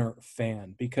of Honor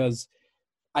fan, because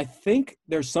I think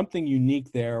there's something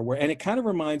unique there and it kind of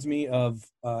reminds me of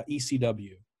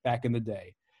ECW back in the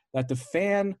day, that the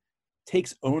fan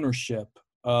takes ownership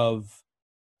of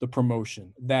the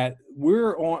promotion, that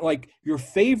we're on, like, your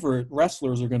favorite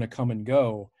wrestlers are going to come and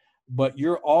go, but you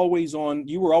were always on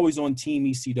Team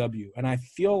ECW. And I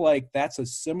feel like that's a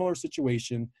similar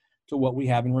situation to what we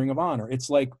have in Ring of Honor.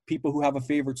 It's like people who have a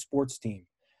favorite sports team.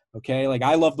 Okay. Like,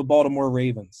 I love the Baltimore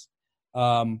Ravens.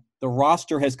 The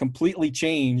roster has completely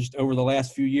changed over the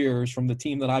last few years from the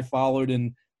team that I followed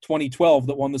in 2012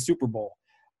 that won the Super Bowl.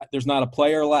 There's not a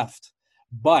player left,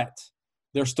 but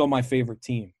they're still my favorite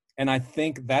team. And I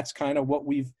think that's kind of what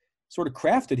we've sort of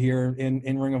crafted here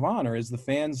in Ring of Honor, is the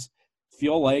fans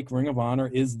feel like Ring of Honor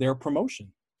is their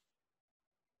promotion.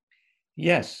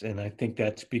 Yes, and I think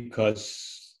that's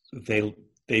because they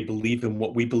believe in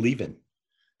what we believe in.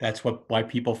 That's why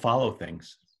people follow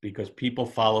things, because people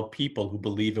follow people who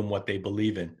believe in what they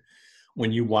believe in.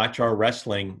 When you watch our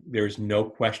wrestling, there's no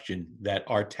question that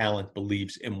our talent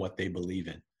believes in what they believe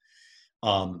in.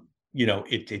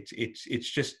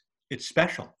 It's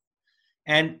special.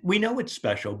 And we know it's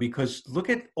special because look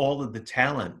at all of the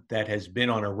talent that has been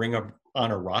on a Ring of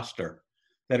Honor roster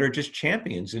that are just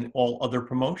champions in all other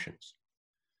promotions.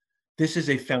 This is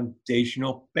a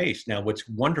foundational base. Now, what's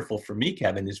wonderful for me,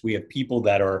 Kevin, is we have people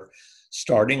that are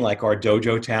starting, like our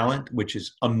dojo talent, which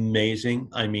is amazing.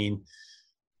 I mean,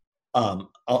 I'm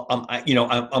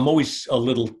always a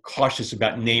little cautious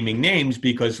about naming names,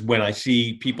 because when I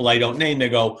see people I don't name, they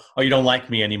go, "Oh, you don't like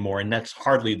me anymore," and that's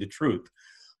hardly the truth.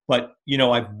 But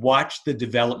I've watched the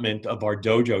development of our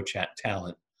dojo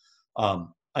talent.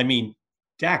 I mean,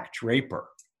 Dak Draper,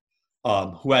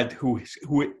 who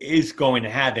is going to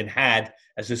have and had,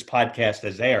 as this podcast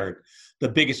has aired, the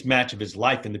biggest match of his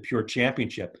life in the Pure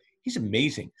Championship. He's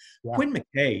amazing. Yeah.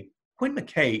 Quinn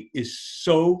McKay is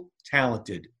so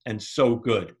talented and so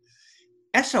good.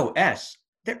 SOS,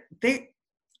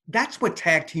 that's what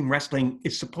tag team wrestling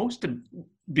is supposed to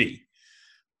be.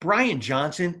 Brian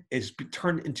Johnson is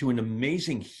turned into an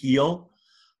amazing heel,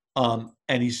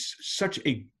 and he's such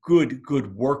a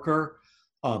good worker.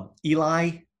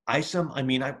 Eli Isom, I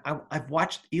mean, I've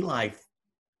watched Eli.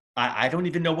 I don't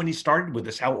even know when he started with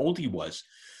us, how old he was.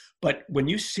 But when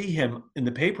you see him in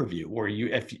the pay-per-view, or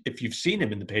if you've seen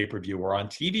him in the pay-per-view or on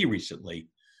TV recently,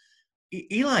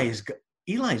 Eli's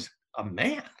a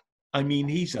man. I mean,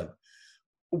 he's a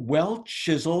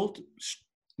well-chiseled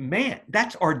man.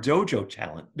 That's our dojo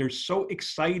talent. They're so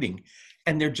exciting,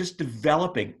 and they're just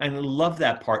developing, and I love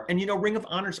that part. And Ring of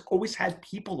Honor's always had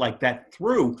people like that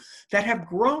that have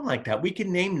grown like that. We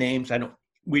can name names.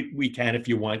 We can if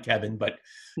you want, Kevin. But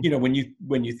when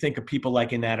you think of people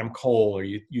like an Adam Cole, or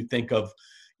you think of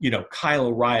Kyle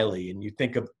O'Reilly, and you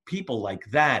think of people like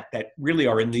that really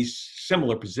are in these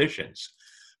similar positions.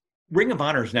 Ring of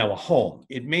Honor is now a home.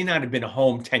 It may not have been a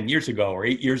home 10 years ago, or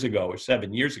 8 years ago, or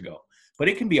 7 years ago, but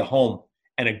it can be a home,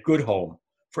 and a good home,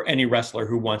 for any wrestler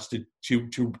who wants to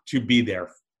be there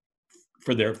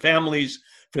for their families,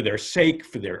 for their sake,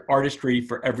 for their artistry,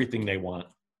 for everything they want.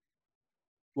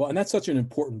 Well, and that's such an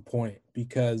important point,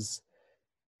 because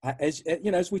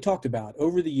as we talked about,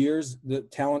 over the years, the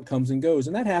talent comes and goes,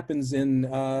 and that happens in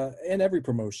every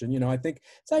promotion. I think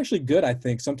it's actually good. I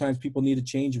think sometimes people need a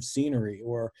change of scenery,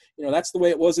 or that's the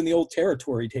way it was in the old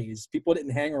territory days. People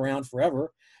didn't hang around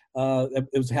forever. It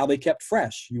was how they kept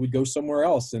fresh. You would go somewhere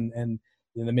else, and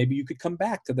maybe you could come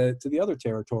back to the other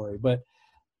territory. But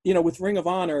with Ring of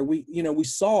Honor, we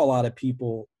saw a lot of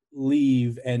people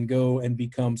leave and go and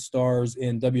become stars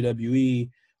in WWE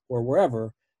or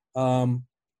wherever.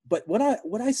 But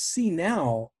what I see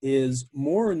now is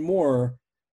more and more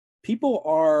people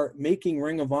are making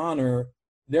Ring of Honor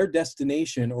their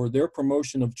destination or their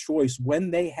promotion of choice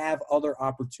when they have other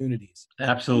opportunities.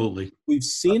 Absolutely. We've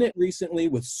seen it recently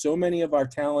with so many of our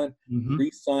talent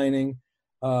re-signing.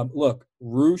 Look,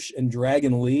 Roosh and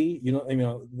Dragon Lee, you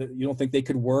don't think they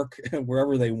could work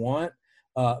wherever they want.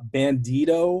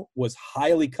 Bandito was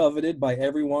highly coveted by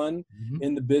everyone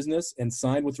in the business and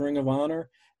signed with Ring of Honor.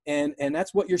 And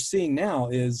that's what you're seeing now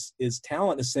is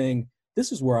talent is saying,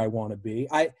 this is where I want to be.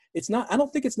 I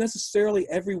don't think it's necessarily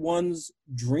everyone's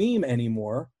dream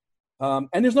anymore. And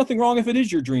there's nothing wrong if it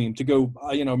is your dream to go,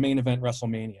 main event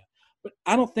WrestleMania. But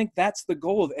I don't think that's the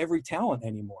goal of every talent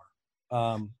anymore.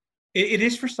 It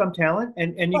is for some talent.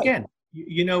 And right. Again,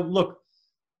 look,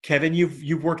 Kevin,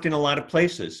 you've worked in a lot of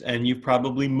places, and you've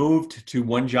probably moved to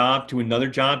one job to another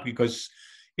job because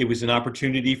it was an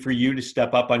opportunity for you to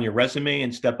step up on your resume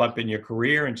and step up in your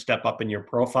career and step up in your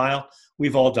profile.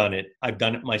 We've all done it. I've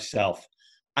done it myself.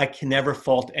 I can never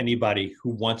fault anybody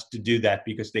who wants to do that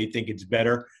because they think it's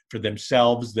better for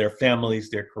themselves, their families,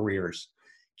 their careers.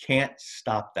 Can't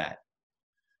stop that.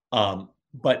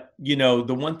 But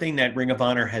the one thing that Ring of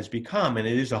Honor has become, and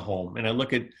it is a home, and I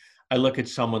look at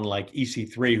someone like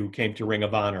EC3 who came to Ring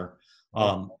of Honor,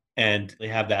 and they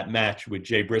have that match with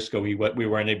Jay Briscoe. We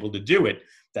were unable to do it.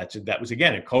 That was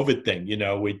again a COVID thing,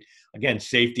 with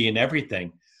safety and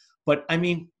everything. But I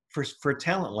mean, for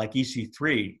talent like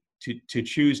EC3 to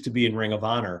choose to be in Ring of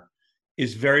Honor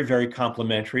is very, very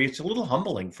complimentary. It's a little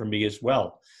humbling for me as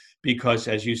well, because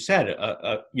as you said,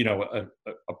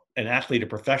 an athlete, a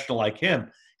professional like him,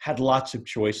 had lots of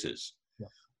choices. Yeah.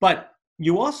 But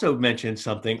you also mentioned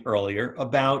something earlier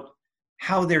about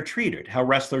how they're treated, how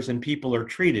wrestlers and people are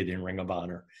treated in Ring of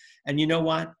Honor. And you know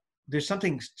what? There's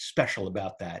something special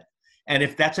about that. And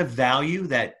if that's a value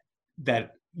that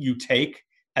you take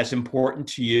as important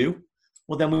to you,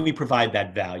 well, then we provide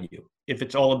that value. If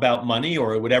it's all about money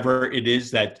or whatever it is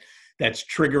that's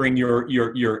triggering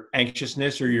your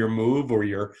anxiousness or your move or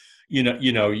you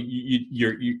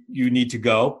need to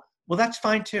go, well, that's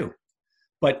fine too.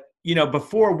 But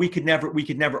before we could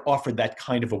never offer that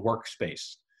kind of a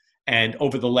workspace. And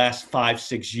over the last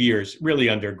 5-6 years, really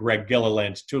under Greg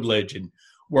Gilliland's tutelage and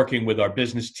working with our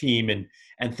business team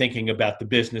and thinking about the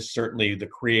business, certainly the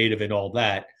creative and all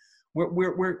that,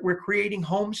 we're creating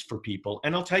homes for people.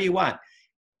 And I'll tell you what,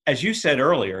 as you said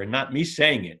earlier, and not me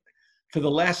saying it, for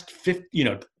the last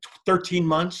 13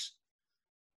 months,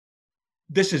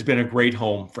 this has been a great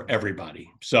home for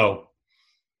everybody. So,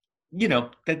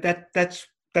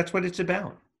 that's what it's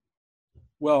about.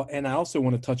 Well, and I also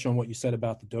want to touch on what you said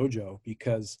about the dojo,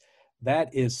 because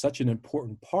that is such an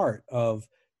important part of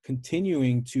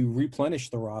continuing to replenish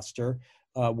the roster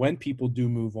when people do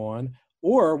move on.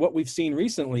 Or what we've seen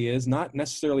recently is not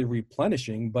necessarily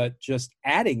replenishing, but just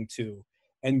adding to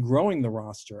and growing the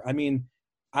roster. I mean,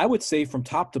 I would say from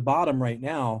top to bottom right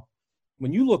now,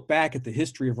 when you look back at the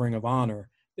history of Ring of Honor,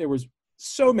 there was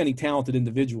so many talented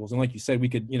individuals. And like you said, we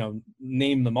could,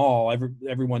 name them all.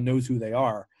 Everyone knows who they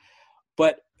are.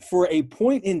 But for a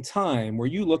point in time where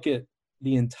you look at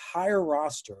the entire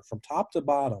roster from top to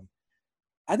bottom,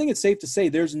 I think it's safe to say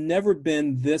there's never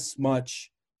been this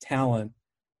much talent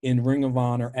in Ring of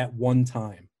Honor at one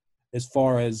time as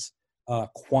far as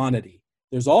quantity.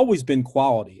 There's always been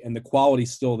quality, and the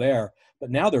quality's still there, but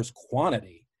now there's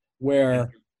quantity where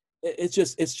it's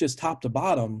just top to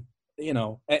bottom,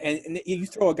 and you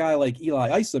throw a guy like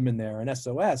Eli Isom in there and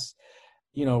SOS,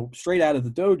 straight out of the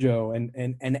dojo,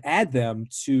 and add them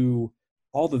to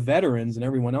all the veterans and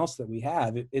everyone else that we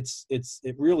have.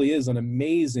 It really is an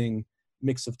amazing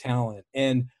mix of talent.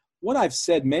 And what I've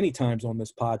said many times on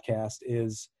this podcast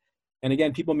is, and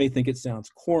again, people may think it sounds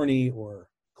corny or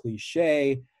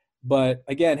cliche, but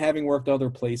again, having worked other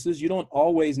places, you don't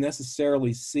always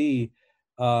necessarily see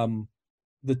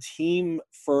the team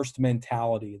first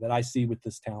mentality that I see with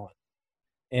this talent.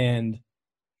 And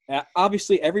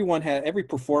obviously every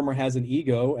performer has an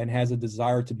ego and has a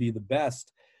desire to be the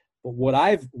best. But what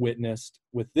I've witnessed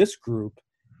with this group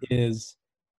is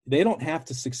they don't have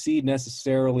to succeed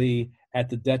necessarily at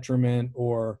the detriment,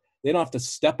 or they don't have to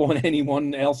step on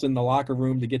anyone else in the locker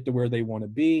room to get to where they want to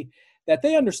be. That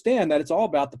they understand that it's all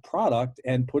about the product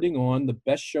and putting on the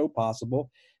best show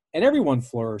possible, and everyone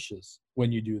flourishes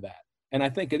when you do that. And I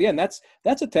think, again, that's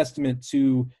a testament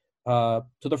to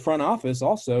the front office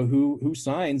also, who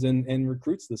signs and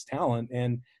recruits this talent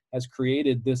and has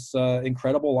created this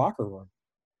incredible locker room.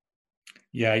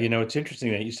 Yeah, it's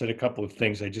interesting that you said a couple of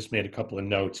things. I just made a couple of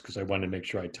notes because I wanted to make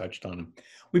sure I touched on them.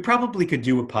 We probably could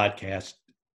do a podcast,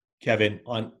 Kevin,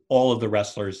 on all of the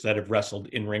wrestlers that have wrestled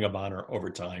in Ring of Honor over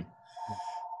time,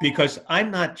 because I'm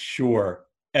not sure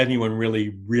anyone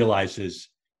really realizes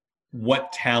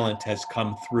what talent has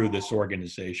come through this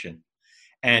organization.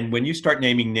 And when you start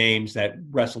naming names that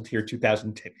wrestled here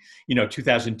 2010,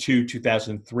 2002,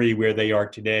 2003, where they are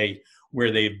today,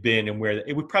 where they've been, and where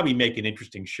it would probably make an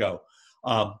interesting show.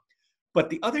 But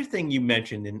the other thing you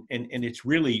mentioned, and it's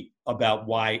really about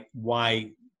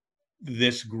why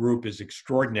this group is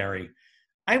extraordinary,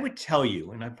 I would tell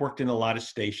you, and I've worked in a lot of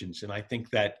stations, and I think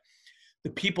that the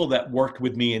people that worked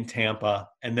with me in Tampa,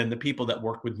 and then the people that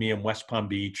worked with me in West Palm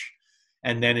Beach,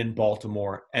 and then in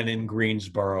Baltimore and in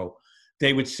Greensboro,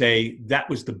 they would say that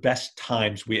was the best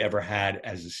times we ever had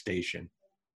as a station.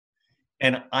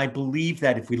 And I believe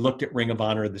that if we looked at Ring of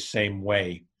Honor the same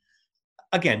way,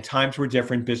 again, times were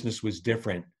different, business was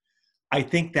different, I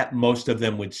think that most of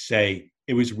them would say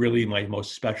it was really my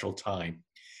most special time.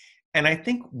 And I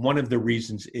think one of the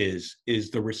reasons is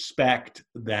the respect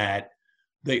that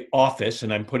the office,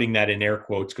 and I'm putting that in air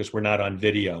quotes because we're not on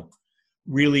video,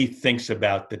 really thinks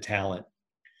about the talent.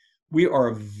 We are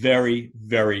a very,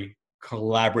 very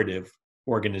collaborative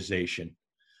organization.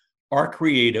 Our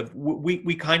creative,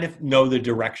 we kind of know the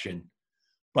direction,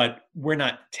 but we're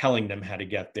not telling them how to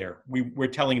get there. We're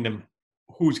telling them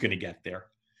who's going to get there.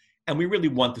 And we really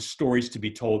want the stories to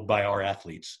be told by our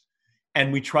athletes.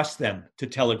 And we trust them to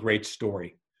tell a great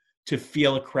story, to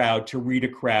feel a crowd, to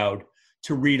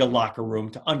read a locker room,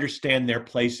 to understand their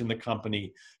place in the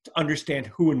company, to understand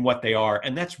who and what they are.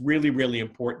 And that's really, really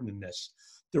important in this.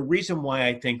 The reason why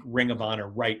I think Ring of Honor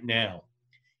right now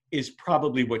is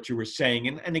probably what you were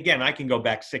saying. And again, I can go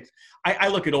back I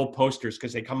look at old posters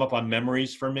because they come up on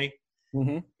memories for me.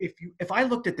 Mm-hmm. If I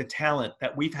looked at the talent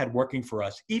that we've had working for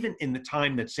us, even in the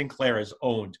time that Sinclair has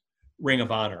owned Ring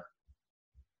of Honor,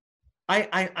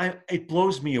 it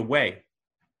blows me away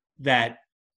that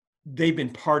they've been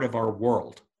part of our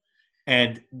world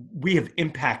and we have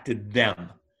impacted them,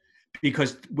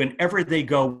 because whenever they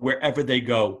go, wherever they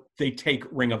go, they take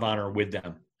Ring of Honor with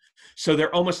them. So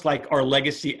they're almost like our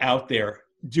legacy out there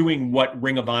doing what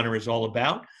Ring of Honor is all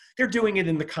about. They're doing it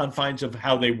in the confines of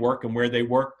how they work and where they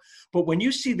work. But when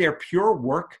you see their pure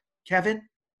work, Kevin,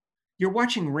 you're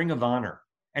watching Ring of Honor,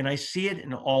 and I see it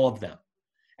in all of them.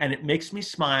 And it makes me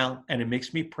smile, and it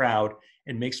makes me proud,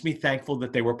 and makes me thankful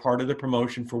that they were part of the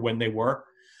promotion for when they were.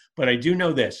 But I do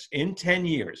know this, in 10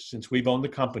 years since we've owned the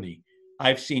company,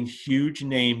 I've seen huge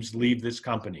names leave this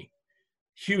company.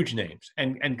 huge names,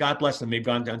 and God bless them. They've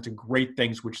gone down to great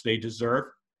things, which they deserve.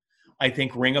 I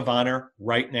think Ring of Honor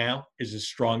right now is as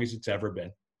strong as it's ever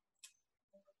been.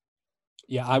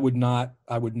 Yeah, I would not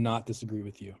disagree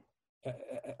with you.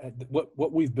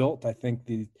 What we've built, I think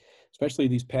especially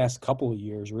these past couple of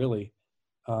years, really,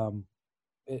 I'm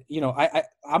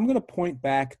going to point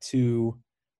back to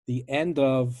the end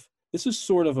of, this is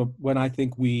sort of when I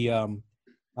think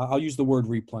I'll use the word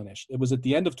replenished. It was at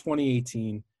the end of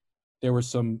 2018. There were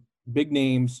some big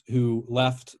names who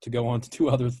left to go on to do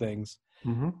other things.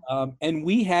 Mm-hmm. And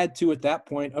we had to, at that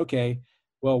point, okay,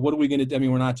 well, what are we going to do? I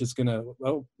mean, we're not just going to,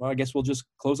 well, I guess we'll just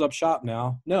close up shop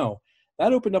now. No,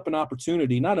 that opened up an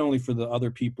opportunity, not only for the other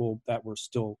people that were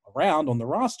still around on the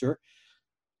roster,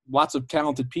 lots of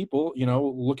talented people,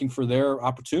 looking for their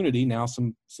opportunity. Now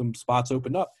some spots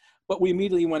opened up, but we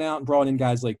immediately went out and brought in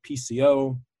guys like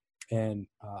PCO and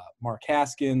Mark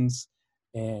Haskins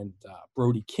and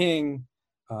Brody King,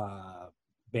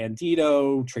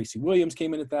 Bandito, Tracy Williams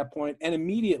came in at that point, and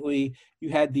immediately you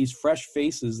had these fresh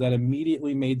faces that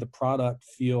immediately made the product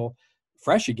feel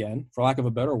fresh again, for lack of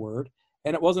a better word.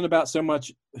 And it wasn't about so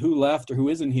much who left or who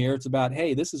isn't here. It's about,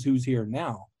 hey, this is who's here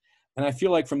now. And I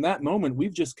feel like from that moment,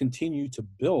 we've just continued to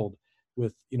build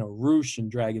with, Roosh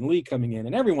and Dragon Lee coming in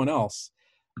and everyone else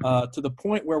to the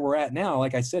point where we're at now.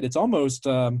 Like I said, it's almost,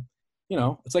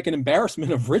 it's like an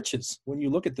embarrassment of riches when you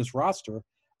look at this roster.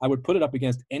 I would put it up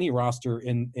against any roster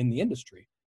in the industry.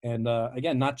 And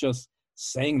again, not just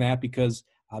saying that because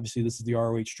obviously this is the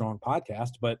ROH Strong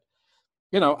podcast, but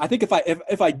I think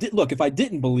if I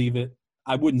didn't believe it,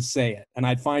 I wouldn't say it, and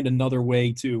I'd find another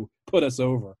way to put us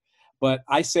over. But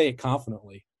I say it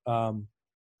confidently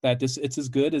that it's as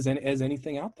good as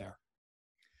anything out there.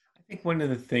 I think one of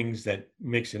the things that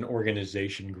makes an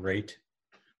organization great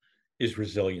is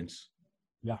resilience.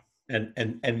 Yeah, and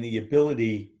the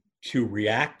ability to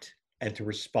react and to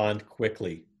respond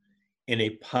quickly in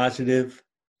a positive,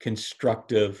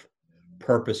 constructive,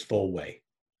 purposeful way.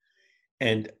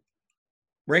 And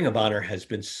Ring of Honor has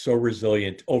been so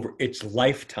resilient over its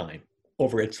lifetime.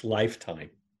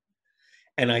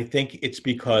 And I think it's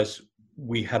because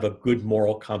we have a good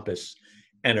moral compass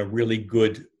and a really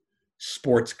good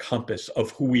sports compass of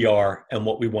who we are and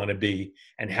what we want to be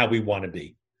and how we want to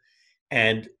be.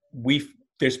 And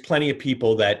there's plenty of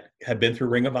people that have been through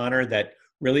Ring of Honor that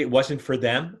really it wasn't for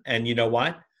them. And you know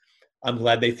what? I'm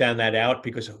glad they found that out,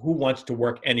 because who wants to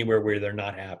work anywhere where they're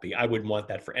not happy? I wouldn't want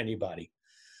that for anybody.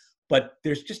 But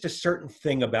there's just a certain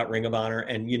thing about Ring of Honor.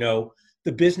 And,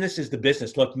 the business is the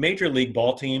business. Look, major league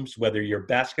ball teams, whether you're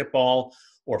basketball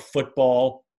or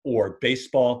football or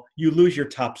baseball, you lose your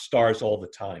top stars all the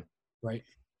time. Right.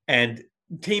 And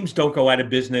teams don't go out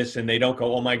of business and they don't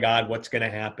go, oh my God, what's going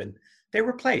to happen? They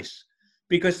replace,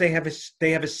 because they have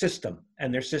a system,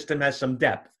 and their system has some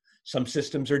depth. Some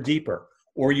systems are deeper,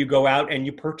 or you go out and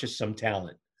you purchase some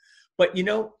talent. But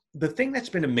the thing that's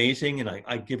been amazing, and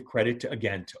I give credit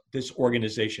to this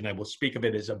organization, I will speak of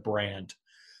it as a brand,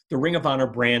 the Ring of Honor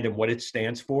brand and what it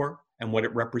stands for and what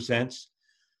it represents.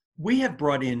 We have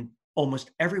brought in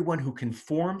almost everyone who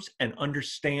conforms and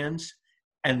understands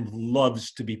and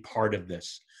loves to be part of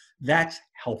this. That's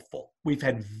helpful. We've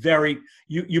had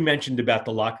you mentioned about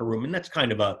the locker room, and that's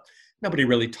kind of nobody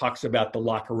really talks about the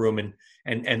locker room and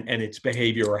its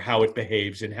behavior or how it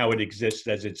behaves and how it exists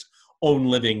as its own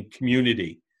living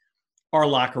community. Our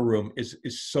locker room is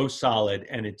so solid,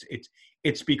 and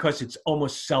it's because it's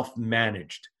almost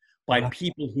self-managed by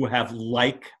people who have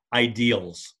like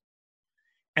ideals.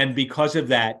 And because of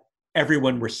that,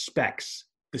 everyone respects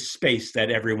the space that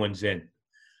everyone's in.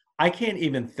 I can't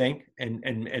even think,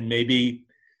 and maybe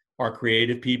our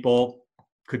creative people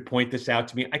could point this out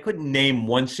to me. I couldn't name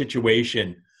one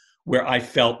situation where I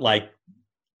felt like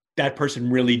that person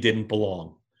really didn't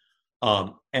belong.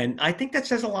 And I think that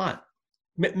says a lot.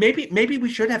 Maybe we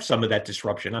should have some of that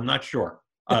disruption. I'm not sure.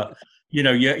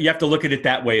 You have to look at it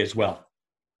that way as well.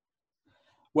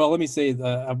 Well, let me say,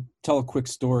 I'll tell a quick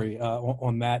story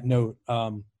on that note.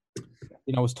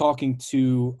 I was talking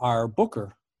to our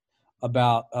booker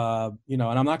about, and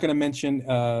I'm not going to mention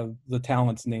the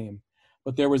talent's name,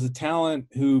 but there was a talent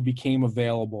who became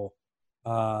available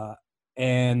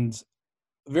and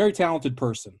a very talented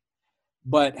person,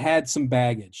 but had some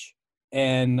baggage.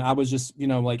 And I was just,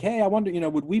 like, hey, I wonder,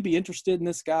 would we be interested in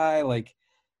this guy? Like,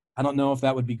 I don't know if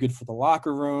that would be good for the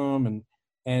locker room.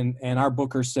 And our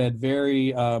booker said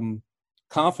very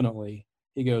confidently,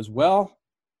 he goes, well,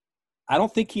 I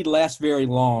don't think he'd last very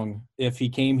long if he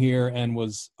came here and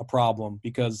was a problem,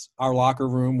 because our locker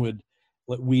room would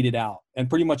weed it out. And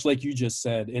pretty much like you just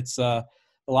said, it's the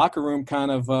locker room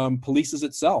kind of polices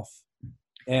itself.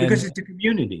 And because it's a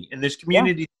community and there's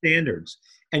community standards.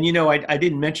 And, I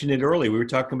didn't mention it earlier. We were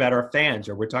talking about our fans,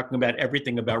 or we're talking about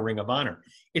everything about Ring of Honor.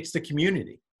 It's the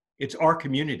community. It's our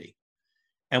community.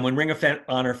 And when Ring of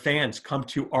Honor fans come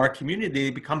to our community,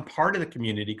 they become part of the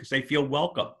community because they feel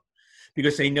welcome,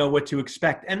 because they know what to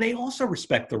expect. And they also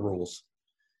respect the rules.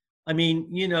 I mean,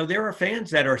 there are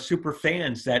fans that are super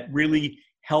fans that really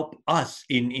help us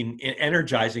in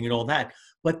energizing and all that,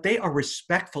 but they are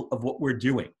respectful of what we're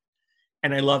doing.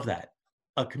 And I love that.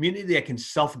 A community that can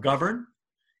self-govern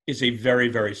is a very,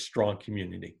 very strong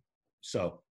community.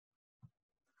 So.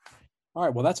 All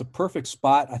right, well, that's a perfect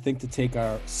spot, I think, to take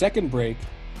our second break.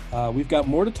 We've got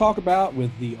more to talk about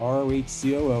with the ROH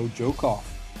COO, Joe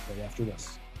Koff, right after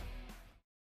this.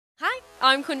 Hi,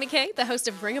 I'm Quinn McKay, the host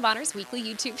of Ring of Honor's weekly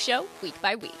YouTube show, Week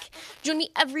by Week. Join me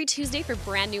every Tuesday for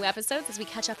brand new episodes as we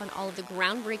catch up on all of the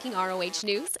groundbreaking ROH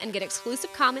news and get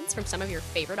exclusive comments from some of your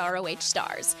favorite ROH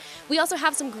stars. We also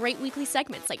have some great weekly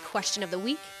segments like Question of the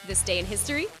Week, This Day in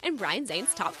History, and Brian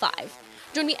Zane's Top 5.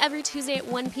 Join me every Tuesday at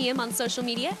 1 p.m. on social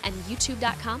media and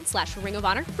youtube.com/Ring of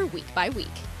Honor for Week by Week.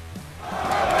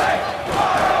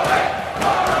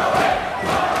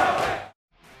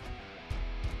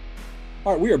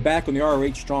 All right, we are back on the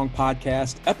ROH Strong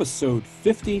Podcast, episode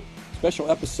 50. Special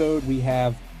episode. We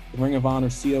have the Ring of Honor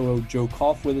COO, Joe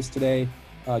Koff, with us today.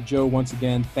 Joe, once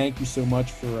again, thank you so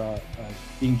much for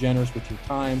being generous with your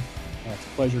time. It's a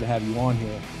pleasure to have you on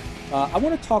here. I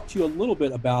want to talk to you a little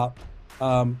bit about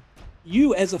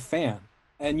you as a fan.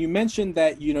 And you mentioned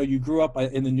that, you grew up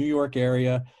in the New York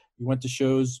area. You went to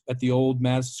shows at the old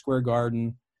Madison Square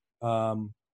Garden.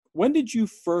 When did you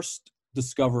first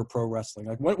discover pro wrestling?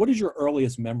 Like, what is your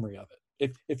earliest memory of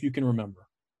it, if you can remember?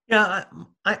 Yeah,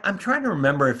 I'm trying to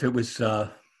remember if it was.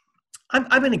 I'm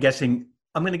going to guess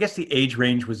the age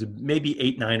range was maybe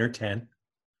 8, 9, or 10.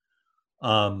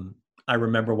 I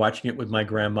remember watching it with my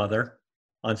grandmother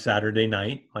on Saturday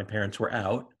night. My parents were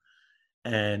out,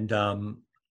 and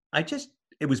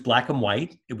it was black and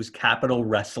white. It was Capitol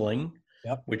Wrestling,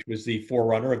 which was the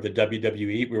forerunner of the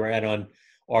WWE. We were on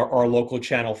our local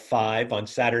channel 5 on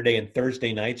Saturday and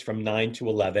Thursday nights from 9 to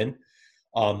 11.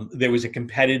 There was a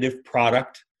competitive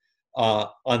product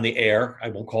on the air. I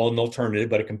won't call it an alternative,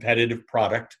 but a competitive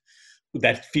product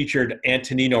that featured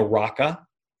Antonino Rocca.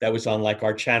 That was on like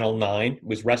our channel 9. It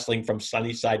was Wrestling from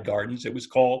Sunnyside Gardens, it was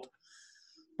called.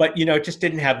 But, it just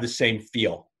didn't have the same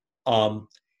feel.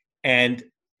 And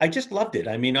I just loved it.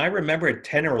 I mean, I remember at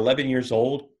 10 or 11 years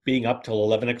old, being up till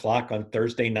 11 o'clock on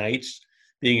Thursday nights,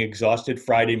 being exhausted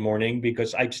Friday morning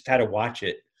because I just had to watch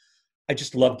it. I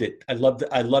just loved it. I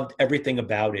loved everything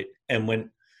about it. And when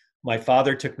my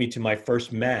father took me to my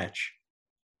first match,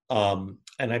 and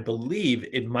I believe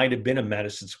it might have been a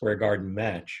Madison Square Garden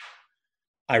match,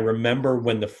 I remember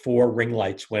when the 4 ring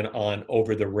lights went on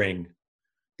over the ring.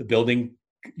 The building,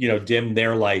 dimmed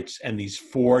their lights, and these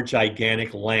 4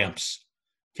 gigantic lamps,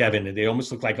 Kevin, they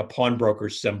almost look like a pawnbroker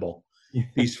symbol.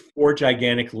 These 4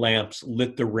 gigantic lamps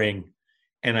lit the ring.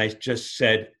 And I just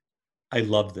said, I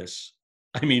love this.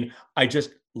 I mean, I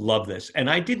just love this. And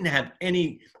I didn't have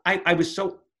any, I was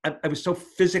so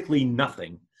physically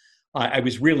nothing. I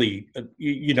was really,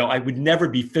 I would never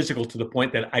be physical to the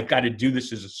point that I've got to do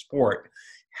this as a sport.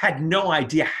 Had no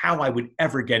idea how I would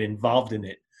ever get involved in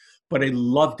it. But I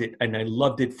loved it, and I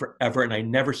loved it forever. And I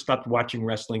never stopped watching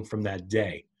wrestling from that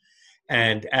day.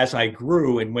 And as I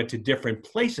grew and went to different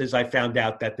places, I found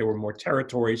out that there were more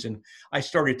territories, and I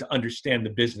started to understand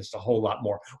the business a whole lot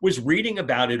more. Was reading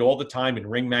about it all the time in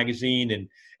Ring Magazine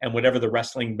and whatever the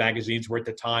wrestling magazines were at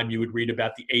the time. You would read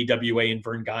about the AWA in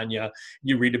Verne Gagne.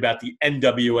 You read about the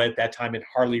NWA at that time in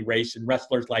Harley Race and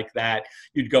wrestlers like that.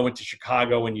 You'd go into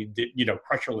Chicago and you did,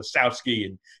 Crusher Lasowski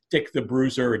and Dick the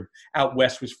Bruiser, and out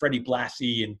west was Freddie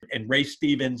Blassie and Ray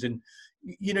Stevens, and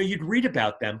you'd read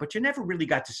about them, but you never really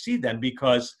got to see them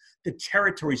because the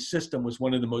territory system was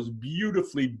one of the most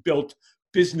beautifully built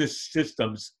business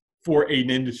systems for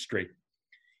an industry.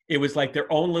 It was like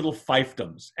their own little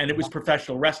fiefdoms, and it was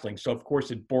professional wrestling. So of course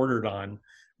it bordered on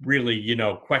really,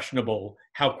 questionable.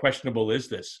 How questionable is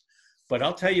this? But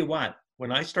I'll tell you what,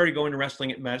 when I started going to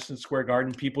wrestling at Madison Square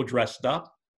Garden, people dressed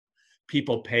up,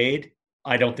 people paid.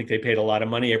 I don't think they paid a lot of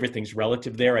money. Everything's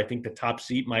relative there. I think the top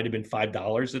seat might've been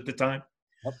 $5 at the time.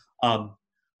 Yep.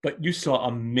 But you saw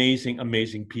amazing,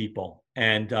 amazing people,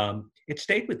 and it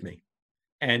stayed with me.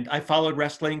 And I followed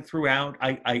wrestling throughout.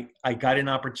 I got an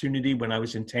opportunity when I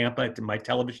was in Tampa at my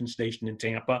television station in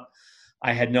Tampa.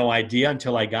 I had no idea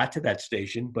until I got to that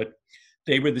station, but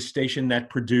they were the station that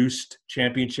produced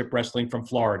Championship Wrestling from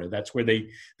Florida. That's where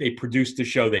they produced the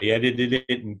show. They edited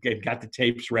it and got the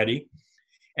tapes ready.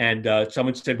 And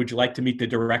someone said, "Would you like to meet the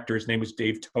director?" His name was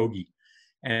Dave Togi.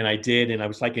 And I did, and I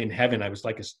was like in heaven. I was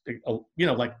like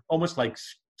like almost like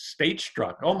stage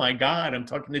struck. Oh my God, I'm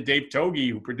talking to Dave Togi,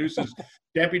 who produces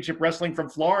Championship Wrestling from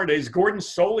Florida. Is Gordon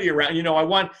Soley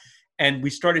around? And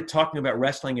we started talking about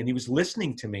wrestling, and he was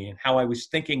listening to me and how I was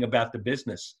thinking about the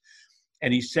business.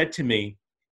 And he said to me,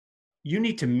 you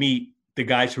need to meet the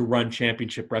guys who run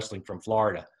Championship Wrestling from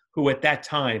Florida, who at that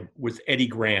time was Mike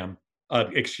Graham,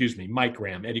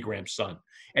 Eddie Graham's son.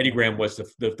 Eddie Graham was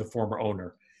the former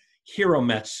owner. Hiro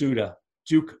Matsuda,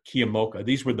 Duke Kiyomoka.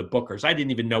 These were the bookers. I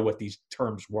didn't even know what these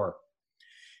terms were.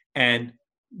 And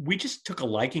we just took a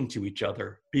liking to each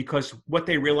other, because what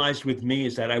they realized with me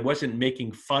is that I wasn't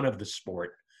making fun of the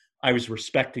sport. I was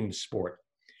respecting the sport.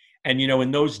 And,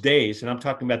 in those days, and I'm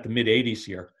talking about the mid 80s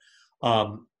here,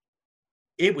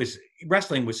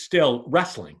 wrestling was still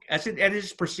wrestling as it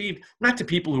is perceived, not to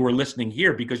people who are listening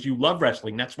here because you love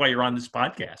wrestling. That's why you're on this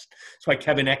podcast. That's why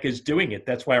Kevin Eck is doing it.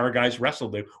 That's why our guys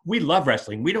wrestle. We love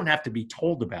wrestling. We don't have to be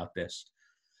told about this.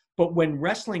 But when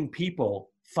wrestling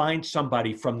people find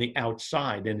somebody from the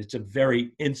outside, and it's a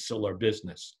very insular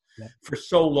business. Yeah. For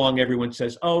so long, everyone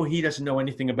says, oh, he doesn't know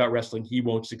anything about wrestling. He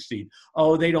won't succeed.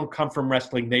 Oh, they don't come from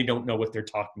wrestling. They don't know what they're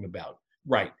talking about.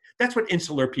 Right. That's what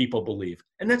insular people believe.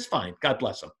 And that's fine. God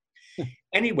bless them.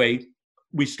 Anyway,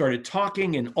 we started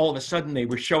talking, and all of a sudden they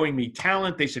were showing me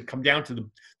talent. They said, come down to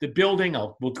the building.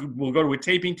 We'll go to a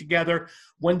taping together.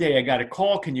 One day I got a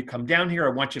call. Can you come down here? I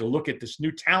want you to look at this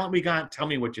new talent we got. Tell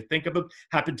me what you think of it.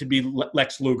 Happened to be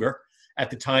Lex Luger at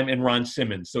the time and Ron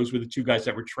Simmons. Those were the two guys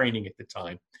that were training at the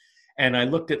time. And I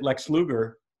looked at Lex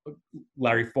Luger,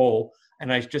 Larry Fole,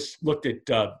 and I just looked at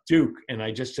Duke, and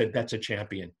I just said, that's a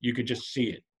champion. You could just see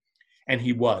it. And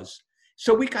he was.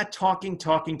 So we got talking,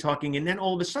 and then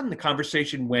all of a sudden the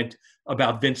conversation went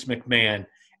about Vince McMahon.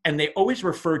 And they always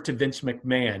referred to Vince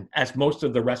McMahon, as most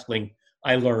of the wrestling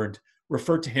I learned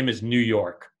referred to him as New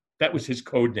York. That was his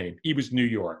code name. He was New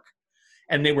York.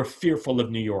 And they were fearful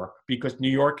of New York because New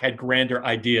York had grander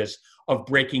ideas of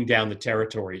breaking down the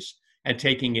territories and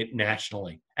taking it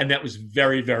nationally. And that was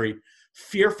very, very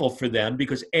fearful for them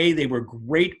because A, they were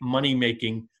great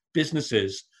money-making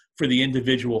businesses for the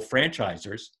individual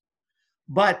franchisers,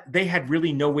 but they had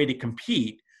really no way to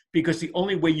compete because the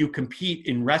only way you compete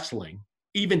in wrestling,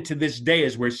 even to this day,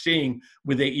 as we're seeing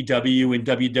with AEW and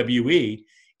WWE,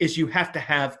 is you have to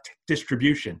have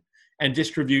distribution. And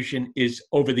distribution is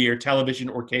over-the-air television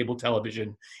or cable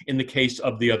television in the case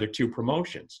of the other two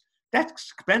promotions. That's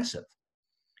expensive.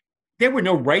 There were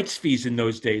no rights fees in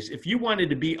those days. If you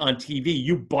wanted to be on TV,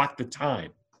 you bought the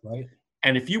time. Right.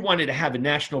 And if you wanted to have a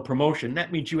national promotion,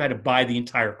 that means you had to buy the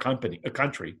entire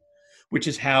country, which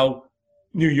is how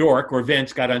New York or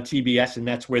Vince got on TBS, and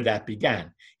that's where that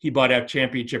began. He bought out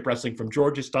Championship Wrestling from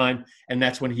George's time, and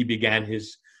that's when he began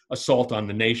his assault on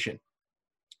the nation.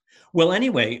 Well,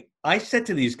 anyway, I said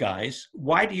to these guys,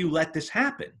 why do you let this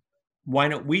happen? Why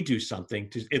don't we do something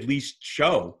to at least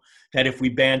show that if we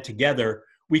band together,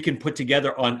 we can put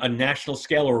together on a national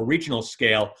scale or a regional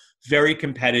scale, very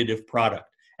competitive product.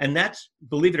 And that's,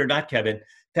 believe it or not, Kevin,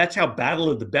 that's how Battle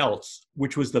of the Belts,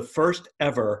 which was the first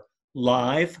ever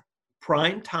live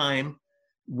primetime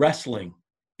wrestling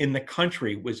in the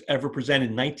country, was ever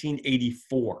presented in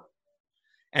 1984.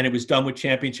 And it was done with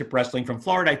Championship Wrestling from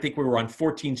Florida. I think we were on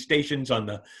 14 stations on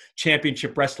the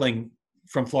Championship Wrestling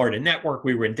from Florida network.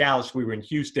 We were in Dallas. We were in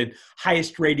Houston.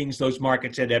 Highest ratings those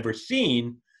markets had ever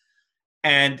seen.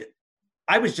 And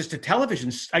I was just a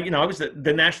television, I was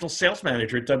the national sales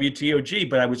manager at WTOG,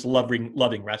 but I was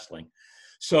loving wrestling.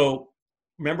 So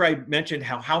remember I mentioned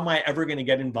how am I ever going to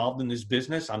get involved in this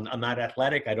business? I'm not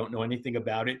athletic. I don't know anything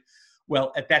about it.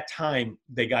 Well, at that time,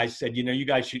 the guys said,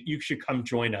 you should come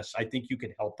join us. I think you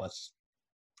could help us.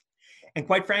 And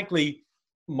quite frankly,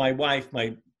 my wife,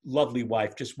 my lovely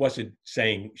wife, just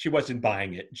she wasn't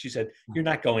buying it. She said, you're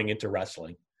not going into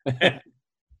wrestling.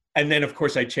 And then, of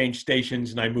course, I changed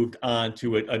stations and I moved on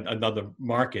to another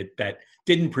market that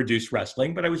didn't produce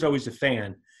wrestling, but I was always a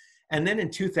fan. And then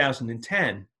in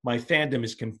 2010, my fandom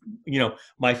is,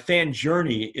 my fan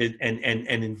journey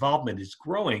and involvement is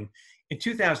growing. In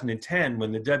 2010,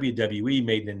 when the WWE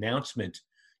made an announcement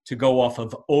to go off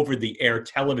of over-the-air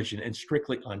television and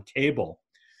strictly on cable,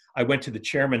 I went to the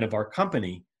chairman of our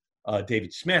company,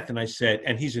 David Smith, and I said,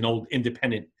 and he's an old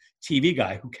independent TV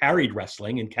guy who carried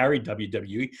wrestling and carried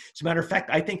WWE. As a matter of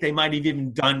fact, I think they might have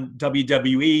even done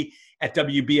WWE at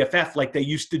WBFF like they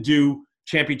used to do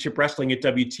Championship Wrestling at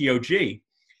WTOG.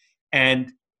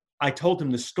 And I told him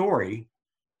the story,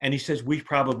 and he says, we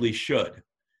probably should.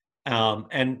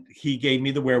 And he gave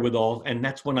me the wherewithal, and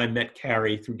that's when I met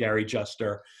Carrie through Gary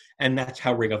Juster, and that's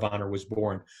how Ring of Honor was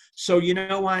born. So you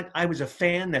know what? I was a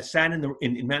fan that sat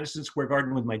in Madison Square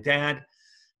Garden with my dad.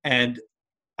 And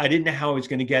I didn't know how I was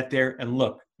going to get there. And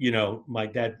look, my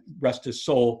dad, rest his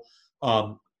soul,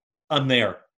 I'm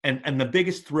there. And the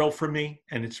biggest thrill for me,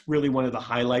 and it's really one of the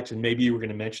highlights, and maybe you were going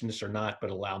to mention this or not,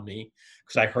 but allow me,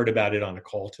 because I heard about it on a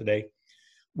call today.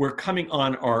 We're coming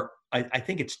on I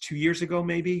think it's 2 years ago,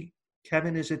 maybe,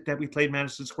 Kevin, is it that we played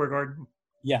Madison Square Garden?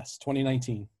 Yes,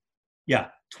 2019. Yeah,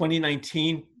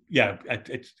 2019. Yeah,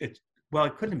 well,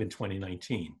 it couldn't have been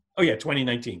 2019. Oh, yeah,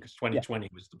 2019, because 2020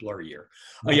 was the blur year.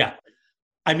 Oh, yeah.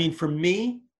 I mean, for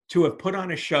me to have put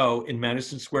on a show in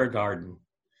Madison Square Garden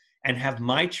and have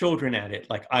my children at it,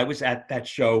 like I was at that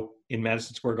show in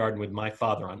Madison Square Garden with my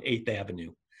father on 8th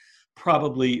Avenue,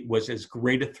 probably was as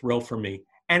great a thrill for me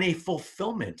and a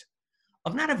fulfillment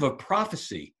of not of a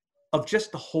prophecy, of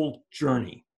just the whole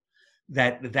journey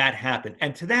that happened.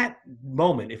 And to that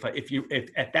moment, if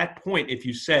at that point, if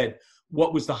you said,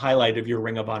 what was the highlight of your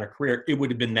Ring of Honor career, it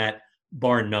would have been that,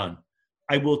 bar none.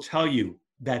 I will tell you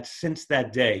that since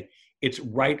that day, it's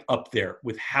right up there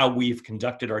with how we've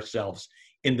conducted ourselves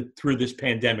through this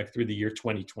pandemic, through the year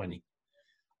 2020.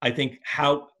 I think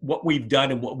what we've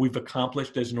done and what we've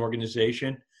accomplished as an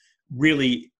organization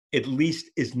really at least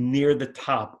is near the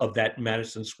top of that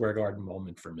Madison Square Garden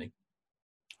moment for me.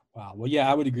 Wow. Well,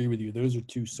 yeah, I would agree with you. Those are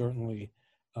two certainly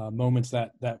moments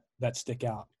that stick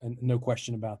out, and no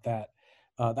question about that.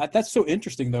 That's so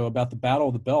interesting, though, about the Battle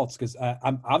of the Belts, because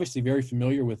I'm obviously very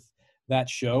familiar with that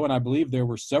show, and I believe there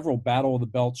were several Battle of the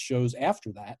Belts shows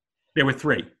after that. There were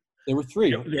three. There were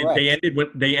three.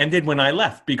 They ended when I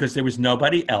left, because there was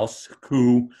nobody else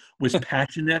who was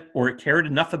passionate or cared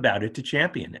enough about it to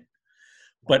champion it.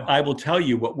 But I will tell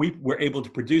you what we were able to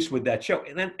produce with that show.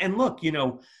 And look,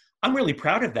 I'm really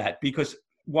proud of that, because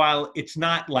while it's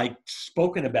not like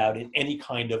spoken about in any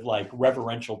kind of like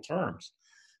reverential terms,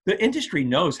 the industry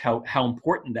knows how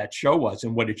important that show was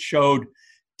and what it showed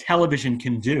television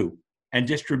can do and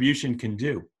distribution can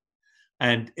do.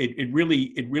 And it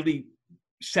really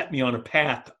set me on a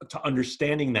path to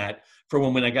understanding that for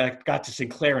when I got to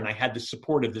Sinclair and I had the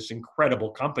support of this incredible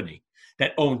company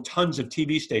that owned tons of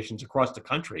TV stations across the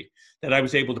country, that I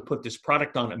was able to put this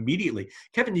product on immediately.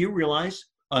 Kevin, do you realize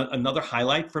another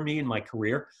highlight for me in my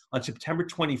career? On September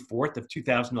 24th of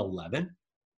 2011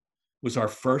 was our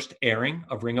first airing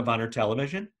of Ring of Honor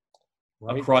television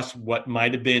across what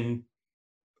might have been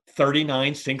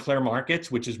 39 Sinclair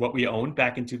markets, which is what we owned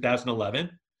back in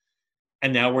 2011.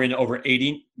 And now we're in over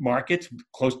 80 markets,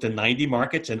 close to 90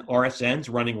 markets, and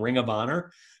RSNs running Ring of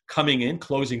Honor, coming in,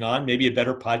 closing on. Maybe a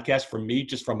better podcast for me,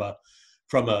 just from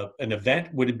an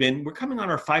event, would have been, we're coming on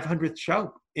our 500th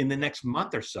show in the next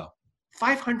month or so.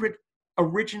 500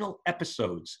 original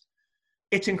episodes.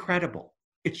 It's incredible.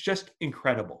 It's just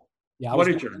incredible. Yeah, what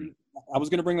a journey. I was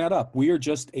going to bring that up. We are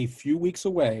just a few weeks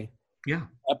away. Yeah.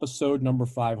 Episode number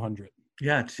 500.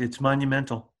 Yeah, it's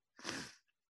monumental.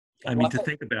 I mean, to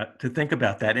think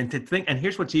about that, and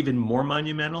here's what's even more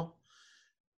monumental.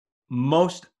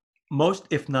 Most,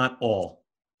 if not all,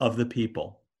 of the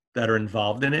people that are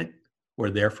involved in it were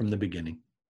there from the beginning.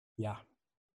 Yeah.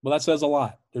 Well, that says a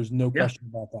lot. There's no question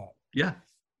about that. Yeah.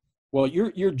 Well,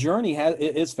 your journey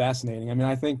is fascinating. I mean,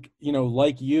 I think,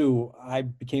 like you, I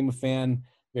became a fan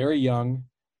very young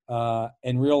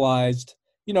and realized,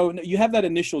 you have that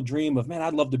initial dream of, man,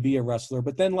 I'd love to be a wrestler.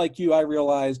 But then like you, I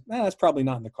realized, that's probably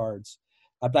not in the cards.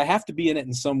 But I have to be in it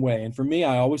in some way. And for me,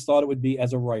 I always thought it would be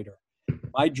as a writer.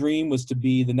 My dream was to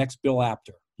be the next Bill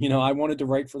Apter. I wanted to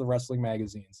write for the wrestling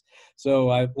magazines.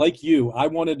 So like you, I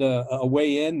wanted a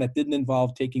way in that didn't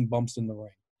involve taking bumps in the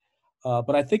ring.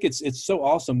 But I think it's so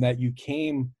awesome that you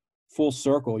came full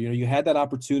circle. You had that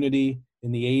opportunity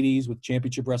in the 80s with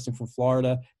Championship Wrestling from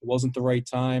Florida. It wasn't the right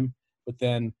time. But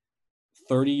then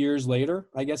 30 years later,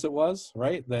 I guess it was,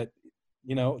 right? That,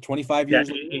 25 years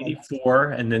later.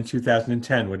 84 and then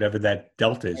 2010, whatever that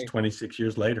delta is, 26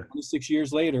 years later. 26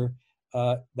 years later,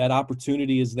 that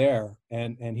opportunity is there.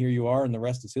 And here you are, and the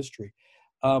rest is history.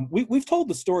 We've told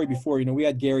the story before. We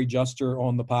had Gary Juster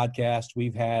on the podcast.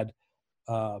 We've had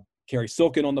Carrie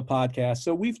Silken on the podcast.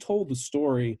 So we've told the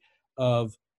story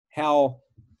of how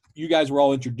you guys were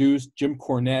all introduced. Jim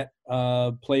Cornette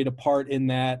played a part in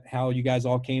that, how you guys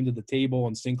all came to the table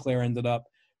and Sinclair ended up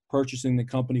purchasing the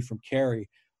company from Carrie.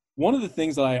 One of the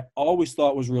things that I always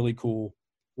thought was really cool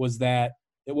was that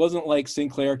it wasn't like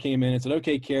Sinclair came in and said,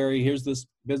 okay, Carrie, here's this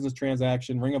business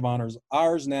transaction. Ring of Honor's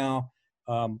ours now.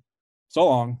 So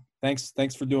long.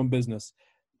 Thanks for doing business.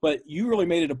 But you really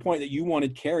made it a point that you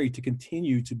wanted Carrie to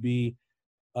continue to be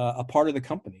a part of the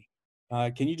company.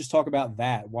 Can you just talk about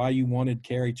that? Why you wanted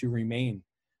Carrie to remain?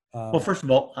 Well, first of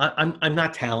all, I'm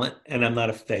not talent and I'm not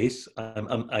a face.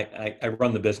 I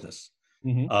run the business.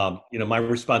 My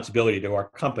responsibility to our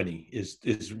company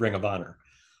is Ring of Honor.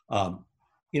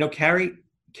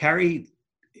 Kerry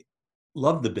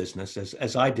loved the business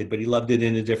as I did, but he loved it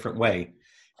in a different way.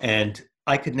 And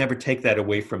I could never take that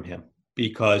away from him,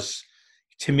 because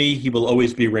to me, he will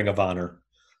always be Ring of Honor.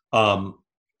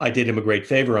 I did him a great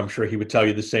favor. I'm sure he would tell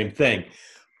you the same thing.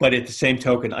 But at the same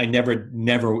token, I never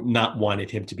not wanted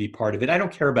him to be part of it. I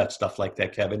don't care about stuff like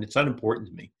that, Kevin. It's unimportant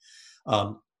to me.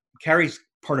 Kerry's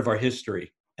part of our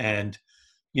history. And,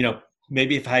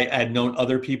 maybe if I had known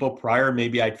other people prior,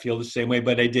 maybe I'd feel the same way,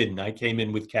 but I didn't. I came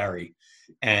in with Kerry.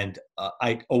 And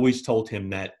I always told him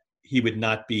that he would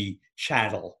not be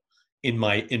chattel in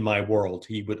my world.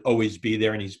 He would always be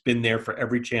there, and he's been there for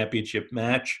every championship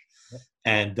match.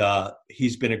 And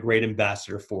he's been a great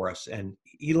ambassador for us, and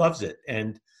he loves it.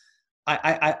 And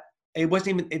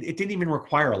it didn't even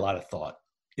require a lot of thought.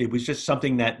 It was just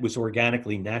something that was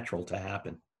organically natural to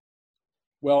happen.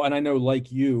 Well, and I know,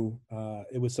 like you,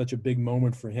 it was such a big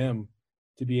moment for him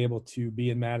to be able to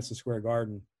be in Madison Square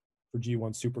Garden for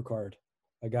G1 Supercard,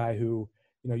 a guy who,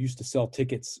 used to sell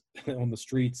tickets on the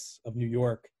streets of New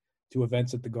York to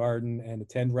events at the Garden and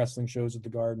attend wrestling shows at the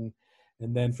Garden.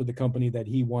 And then for the company that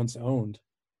he once owned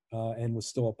and was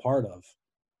still a part of,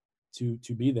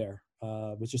 to be there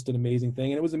was just an amazing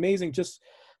thing. And it was amazing just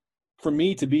for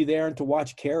me to be there and to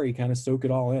watch Kerry kind of soak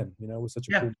it all in. It was such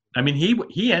a cool. I mean,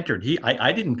 he entered.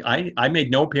 I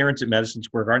made no appearance at Madison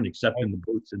Square Garden except in the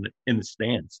booths in the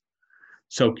stands.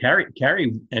 So Kerry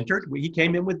entered. He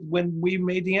came in when we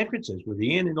made the entrances with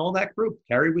Ian and all that group.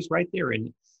 Kerry was right there,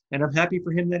 and I'm happy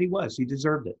for him that he was. He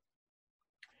deserved it.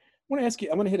 I want to ask you,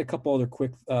 I'm going to hit a couple other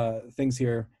quick things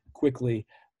here quickly.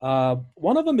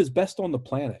 One of them is Best on the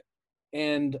Planet.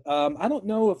 And I don't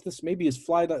know if this maybe is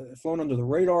flown under the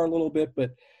radar a little bit,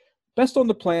 but Best on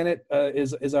the Planet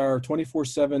is our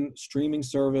 24/7 streaming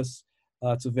service.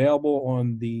 It's available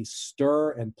on the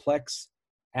Stir and Plex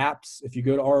apps. If you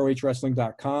go to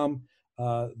ROHWrestling.com,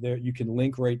 there you can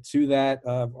link right to that,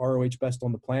 ROH Best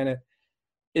on the Planet.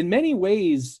 In many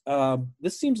ways,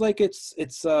 this seems like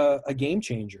it's a game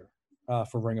changer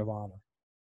for Ring of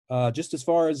Honor. Just as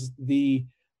far as the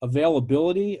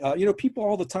availability, people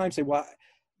all the time say, well,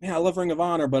 man, I love Ring of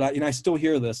Honor, but I still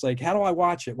hear this, like, how do I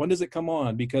watch it? When does it come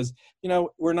on? Because, we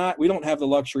don't have the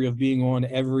luxury of being on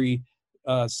every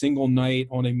single night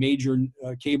on a major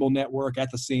cable network at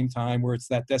the same time where it's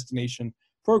that destination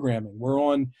programming. We're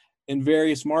on in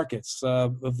various markets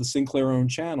of the Sinclair owned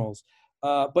channels.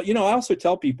 But, I also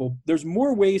tell people there's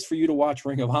more ways for you to watch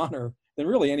Ring of Honor than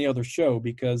really any other show,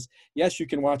 because yes, you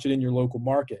can watch it in your local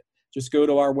market. Just go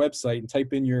to our website and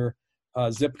type in your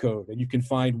zip code, and you can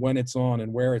find when it's on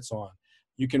and where it's on.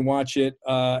 You can watch it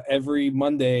every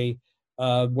Monday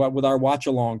with our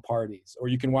watch-along parties, or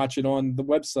you can watch it on the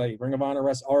website, Ring of Honor,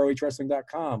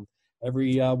 ROHWrestling.com.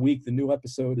 Every week, the new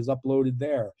episode is uploaded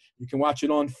there. You can watch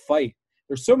it on Fight.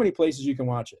 There's so many places you can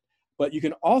watch it. But you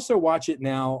can also watch it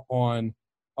now on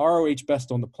ROH Best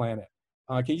on the Planet.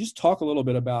 Can you just talk a little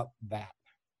bit about that?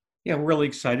 Yeah, I'm really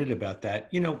excited about that.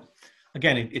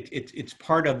 Again, it's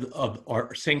part of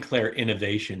our Sinclair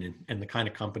innovation and the kind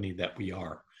of company that we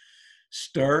are.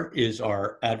 Stir is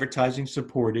our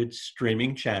advertising-supported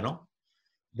streaming channel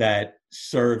that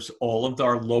serves all of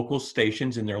our local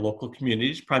stations in their local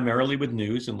communities, primarily with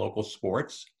news and local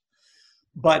sports.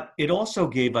 But it also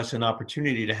gave us an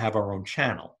opportunity to have our own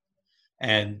channel.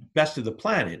 And Best of the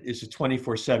Planet is a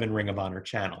 24/7 Ring of Honor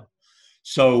channel.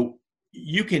 So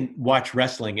you can watch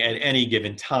wrestling at any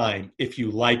given time if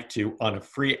you like to on a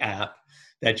free app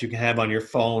that you can have on your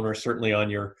phone, or certainly on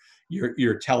your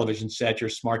television set, your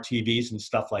smart TVs and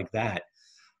stuff like that.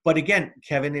 But again,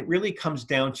 Kevin, it really comes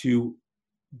down to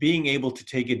being able to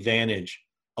take advantage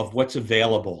of what's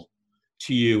available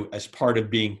to you as part of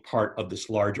being part of this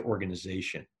large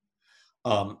organization.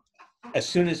 As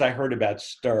soon as I heard about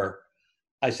Stir,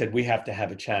 I said, we have to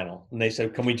have a channel. And they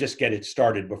said, can we just get it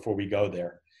started before we go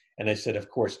there? And I said, of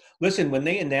course. Listen, when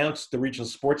they announced the regional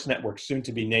sports network, soon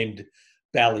to be named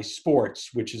Bally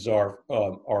Sports, which is our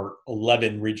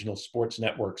 11 regional sports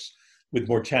networks with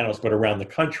more channels, but around the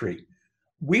country,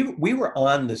 we were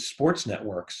on the sports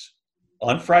networks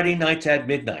on Friday nights at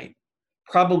midnight,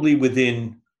 probably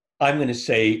within, I'm going to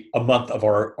say, a month of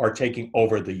our taking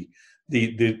over the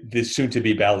soon to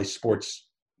be Bally Sports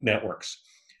networks.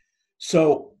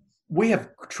 So we have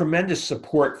tremendous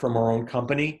support from our own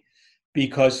company,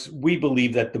 because we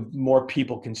believe that the more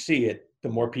people can see it, the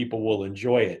more people will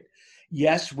enjoy it.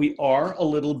 Yes, we are a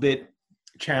little bit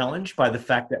challenged by the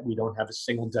fact that we don't have a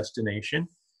single destination.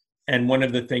 And one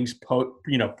of the things,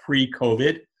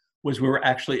 pre-COVID was we were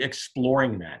actually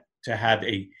exploring that, to have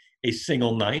a a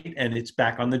single night and it's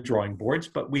back on the drawing boards,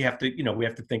 but we have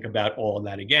to think about all of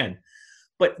that again.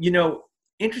 But,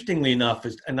 interestingly enough,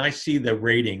 and I see the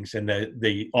ratings and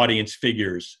the audience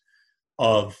figures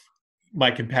of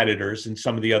my competitors and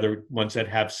some of the other ones that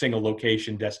have single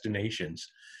location destinations.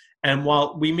 And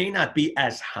while we may not be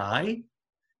as high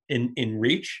in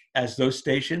reach as those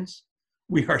stations,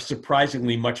 we are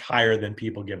surprisingly much higher than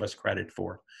people give us credit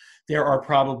for. There are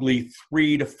probably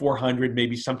 300 to 400,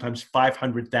 maybe sometimes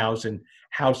 500,000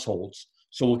 households.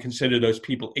 So we'll consider those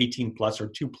people 18 plus or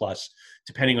 2 plus,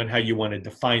 depending on how you want to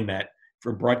define that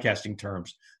for broadcasting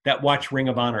terms, that watch Ring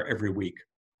of Honor every week.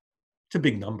 It's a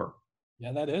big number.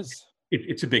 Yeah, that is.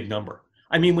 It's a big number.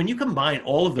 I mean, when you combine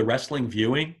all of the wrestling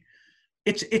viewing,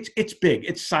 it's big.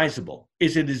 It's sizable.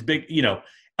 Is it as big?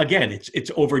 Again,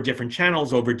 it's over different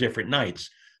channels, over different nights,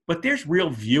 but there's real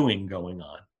viewing going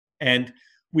on. And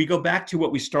we go back to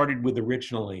what we started with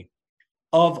originally.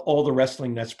 Of all the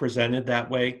wrestling that's presented that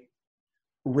way,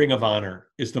 Ring of Honor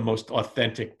is the most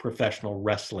authentic professional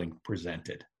wrestling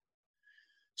presented.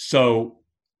 So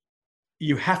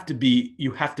you have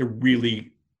to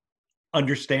really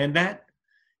understand that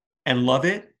and love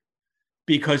it,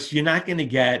 because you're not going to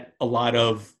get a lot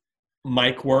of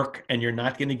mic work and you're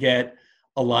not going to get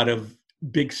a lot of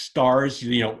big stars,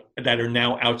 that are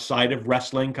now outside of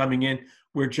wrestling coming in.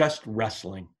 We're just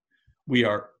wrestling. We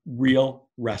are real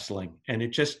wrestling. And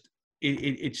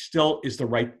it still is the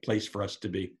right place for us to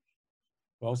be.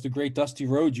 Well, as the great Dusty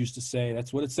Rhodes used to say,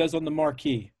 that's what it says on the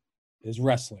marquee, is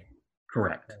wrestling.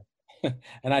 Correct.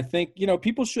 And I think,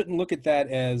 people shouldn't look at that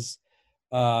as,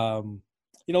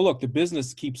 look, the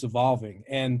business keeps evolving.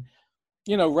 And,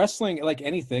 wrestling, like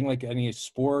anything, like any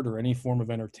sport or any form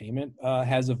of entertainment,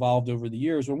 has evolved over the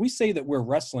years. When we say that we're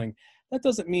wrestling, that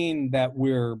doesn't mean that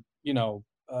we're,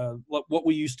 what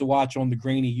we used to watch on the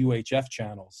grainy UHF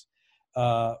channels.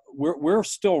 We're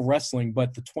still wrestling,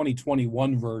 but the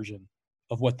 2021 version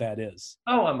of what that is.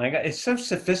 Oh my God, it's so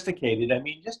sophisticated. I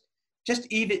mean, just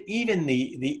even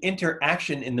the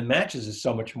interaction in the matches is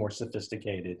so much more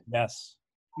sophisticated. Yes.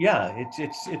 Yeah,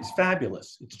 it's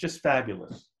fabulous. It's just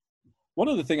fabulous. One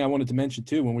other thing I wanted to mention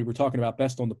too, when we were talking about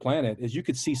Best on the Planet, is you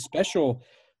could see special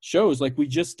shows like we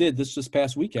just did this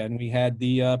past weekend. We had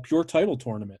the Pure Title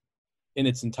Tournament in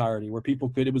its entirety, where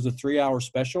it was a 3-hour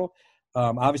special.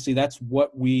 Obviously, that's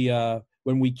what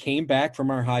when we came back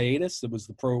from our hiatus, it was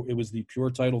the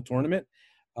Pure Title Tournament.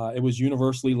 It was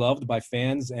universally loved by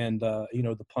fans and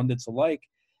the pundits alike.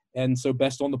 And so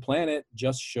Best on the Planet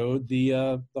just showed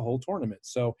the whole tournament.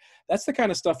 So that's the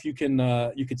kind of stuff you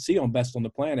could see on Best on the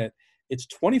Planet. It's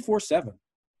 24/7.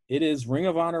 It is Ring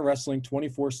of Honor Wrestling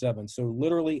 24/7. So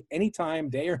literally anytime,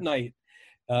 day or night,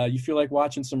 you feel like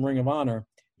watching some Ring of Honor,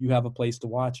 you have a place to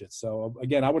watch it. So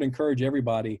again, I would encourage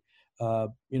everybody. I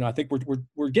think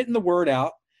we're getting the word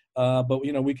out, but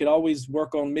we could always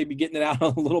work on maybe getting it out a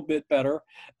little bit better.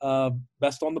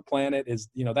 Best on the Planet is,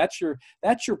 that's your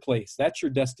place, that's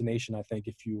your destination. I think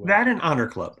if you that and Honor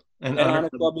Club and Honor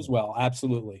Club as well,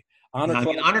 absolutely.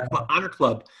 Honor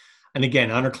Club, and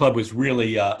again, Honor Club was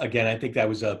really again, I think that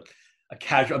was a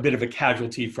bit of a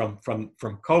casualty from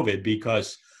COVID,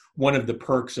 because one of the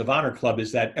perks of Honor Club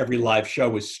is that every live show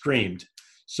was streamed.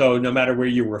 So no matter where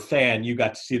you were a fan, you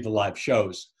got to see the live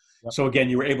shows. Yep. So again,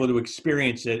 you were able to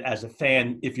experience it as a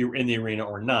fan if you were in the arena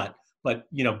or not. But,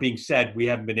 being said, we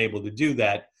haven't been able to do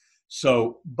that.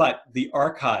 So, but the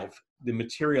archive, the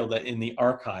material that in the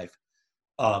archive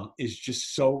is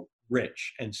just so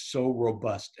rich and so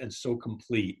robust and so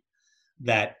complete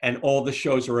and all the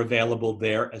shows are available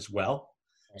there as well.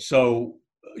 Right. So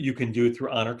you can do it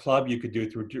through Honor Club. You could do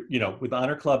it through, with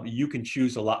Honor Club, you can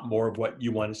choose a lot more of what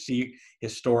you want to see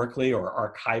historically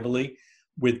or archivally.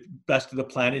 With Best of the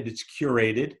Planet, it's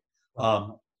curated.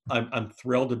 I'm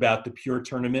thrilled about the Pure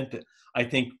Tournament. I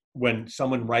think when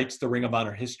someone writes the Ring of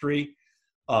Honor history,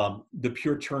 the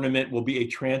Pure Tournament will be a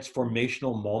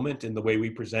transformational moment in the way we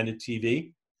presented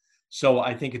TV. So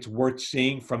I think it's worth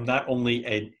seeing from not only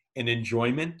an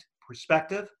enjoyment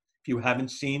perspective, if you haven't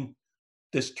seen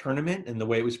this tournament and the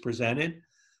way it was presented,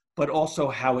 but also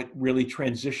how it really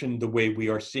transitioned the way we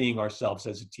are seeing ourselves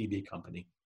as a TV company.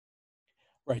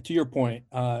 Right. To your point,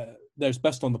 there's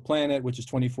Best on the Planet, which is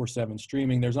 24/7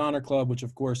 streaming. There's Honor Club, which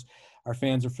of course our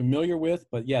fans are familiar with,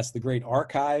 but yes, the great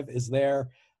archive is there.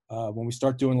 When we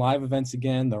start doing live events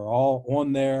again, they're all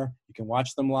on there. You can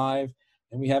watch them live,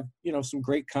 and we have, some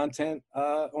great content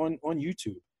on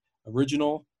YouTube,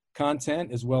 original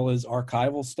content as well as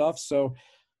archival stuff. So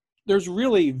there's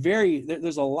really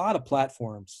there's a lot of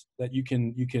platforms that you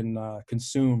can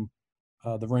consume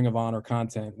the Ring of Honor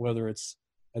content, whether it's,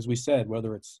 as we said,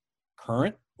 whether it's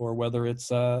current or whether it's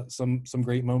some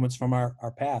great moments from our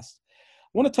past.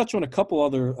 I want to touch on a couple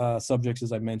other subjects,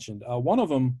 as I mentioned. One of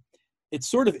them, it's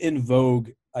sort of in vogue,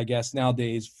 I guess,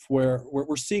 nowadays, where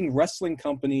we're seeing wrestling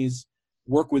companies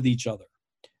work with each other.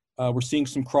 We're seeing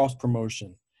some cross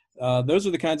promotion. Those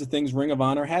are the kinds of things Ring of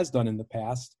Honor has done in the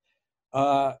past.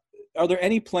 Are there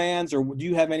any plans, or do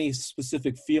you have any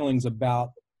specific feelings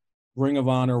about Ring of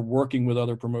Honor working with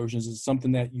other promotions? Is it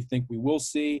something that you think we will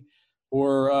see,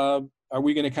 or are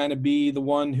we going to kind of be the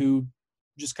one who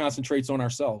just concentrates on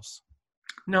ourselves?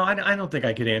 No, I don't think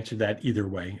I could answer that either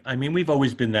way. I mean, we've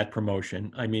always been that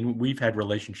promotion. I mean, we've had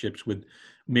relationships with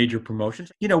major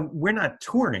promotions. You know, we're not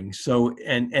touring, so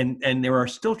and there are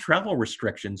still travel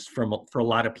restrictions for a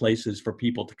lot of places for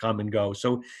people to come and go.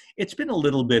 So it's been a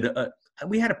little bit.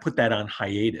 We had to put that on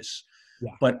hiatus.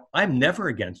 Yeah. But I'm never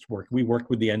against work. We worked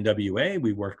with the NWA.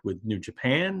 We worked with New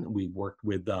Japan. We worked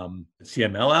with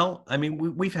CMLL. I mean,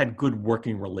 we've had good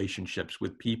working relationships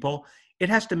with people. It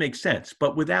has to make sense.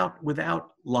 But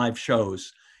without live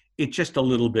shows, it's just a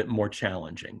little bit more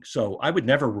challenging. So I would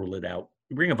never rule it out.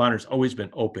 Ring of Honor's always been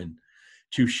open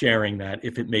to sharing that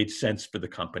if it made sense for the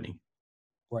company.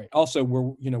 Right. Also,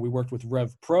 we worked with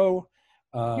Rev Pro.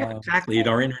 Yeah, exactly. At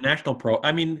our international pro.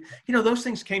 I mean, those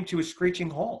things came to a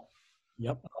screeching halt.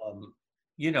 Yep.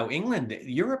 England,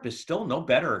 Europe is still no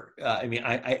better. I mean,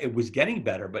 it was getting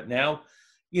better, but now,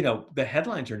 the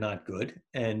headlines are not good.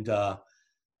 And,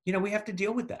 we have to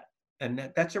deal with that.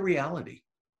 And that's a reality.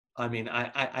 I mean,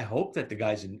 I hope that the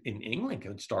guys in England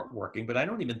can start working, but I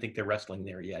don't even think they're wrestling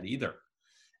there yet either.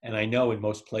 And I know in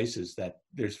most places that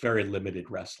there's very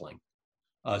limited wrestling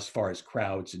as far as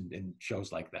crowds and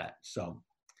shows like that. So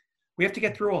we have to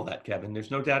get through all that, Kevin.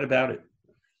 There's no doubt about it.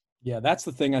 Yeah, that's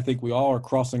the thing I think we all are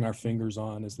crossing our fingers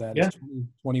on, is that as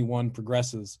 2021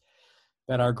 progresses,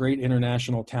 that our great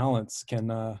international talents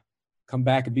can come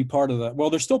back and be part of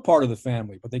they're still part of the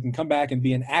family, but they can come back and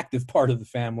be an active part of the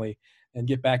family and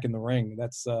get back in the ring.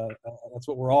 That's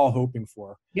what we're all hoping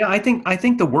for. Yeah, I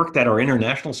think the work that our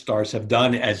international stars have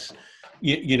done, as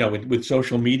with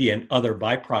social media and other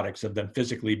byproducts of them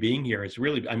physically being here, is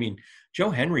really, I mean, Joe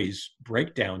Henry's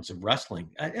breakdowns of wrestling,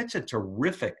 it's a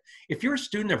terrific. If you're a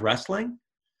student of wrestling,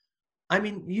 I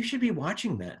mean, you should be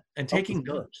watching that and taking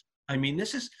notes. I mean,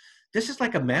 this is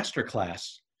like a master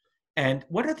class. And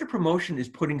what other promotion is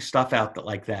putting stuff out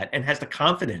like that and has the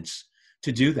confidence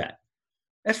to do that?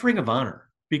 That's Ring of Honor,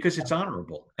 because it's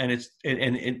honorable and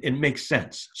it makes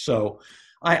sense. So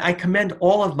I commend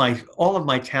all of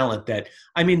my talent. That,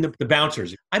 I mean, the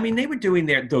bouncers, I mean, they were doing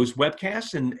those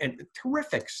webcasts and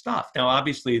terrific stuff. Now,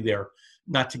 obviously, they're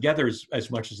not together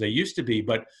as much as they used to be,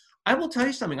 but I will tell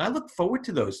you something. I look forward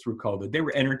to those through COVID. They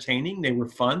were entertaining. They were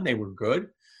fun. They were good.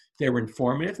 They were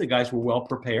informative. The guys were well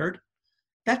prepared.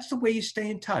 That's the way you stay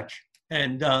in touch.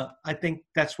 And I think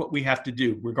that's what we have to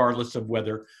do, regardless of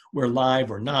whether we're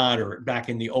live or not, or back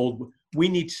in the old. We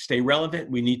need to stay relevant.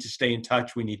 We need to stay in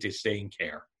touch. We need to stay in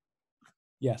care.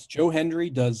 Yes, Joe Hendry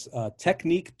does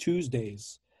Technique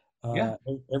Tuesdays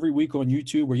every week on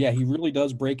YouTube, where, he really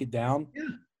does break it down,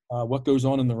 what goes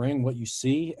on in the ring, what you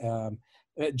see.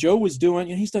 Joe was doing,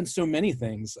 he's done so many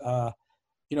things.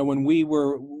 When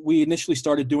we initially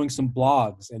started doing some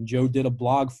blogs, and Joe did a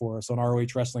blog for us on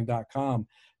ROHWrestling.com.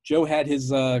 Joe had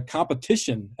his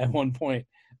competition at one point,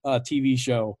 TV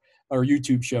show, or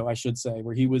YouTube show, I should say,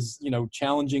 where he was,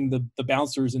 challenging the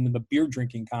bouncers in the beer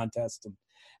drinking contest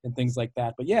and things like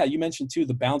that. But yeah, you mentioned too,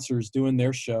 the bouncers doing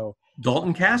their show.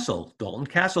 Dalton Castle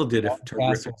did a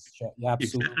terrific show. Yeah,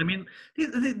 absolutely. I mean,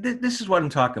 this is what I'm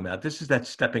talking about. This is that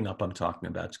stepping up I'm talking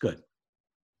about. It's good.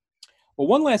 Well,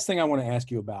 one last thing I want to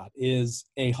ask you about is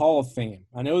a Hall of Fame.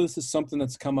 I know this is something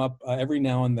that's come up every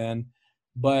now and then,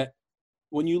 but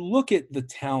when you look at the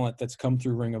talent that's come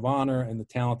through Ring of Honor and the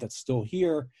talent that's still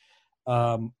here,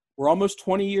 we're almost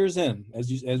 20 years in.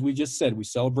 As we just said, we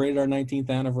celebrated our 19th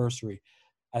anniversary.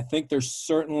 I think there's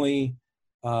certainly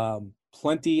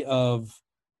plenty of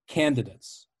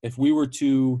candidates. If we were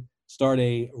to start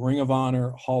a Ring of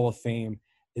Honor Hall of Fame,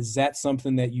 is that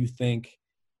something that you think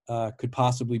could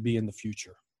possibly be in the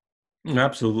future?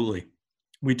 Absolutely.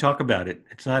 We talk about it.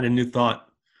 It's not a new thought.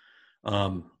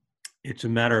 It's a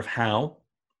matter of how,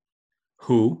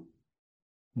 who,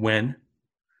 when,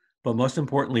 but most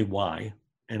importantly, why.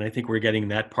 And I think we're getting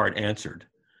that part answered.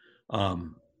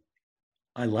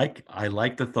 I like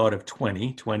the thought of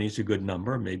 20. 20 is a good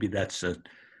number. Maybe that's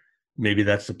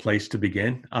the place to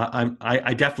begin.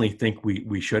 I definitely think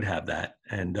we should have that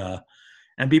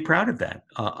and be proud of that.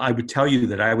 I would tell you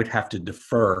that I would have to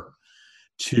defer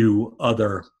to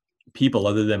other people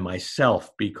other than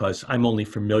myself, because I'm only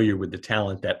familiar with the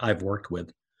talent that I've worked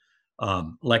with.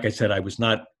 Like I said, I was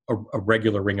not a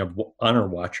regular Ring of Honor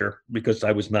watcher because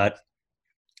I was not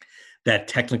that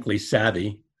technically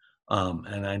savvy.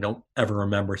 And I don't ever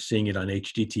remember seeing it on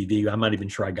HDTV. I'm not even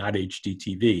sure I got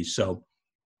HDTV. So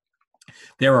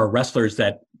there are wrestlers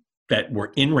that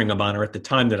were in Ring of Honor at the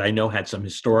time that I know had some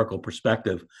historical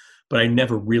perspective, but I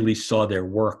never really saw their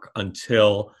work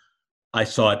until I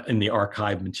saw it in the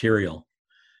archive material.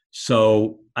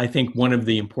 So I think one of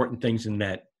the important things in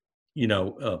that,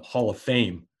 Hall of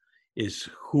Fame is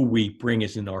who we bring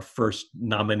as in our first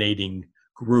nominating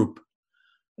group.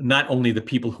 Not only the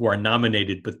people who are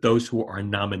nominated, but those who are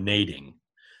nominating.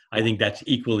 I think that's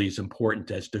equally as important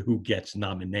as to who gets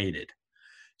nominated.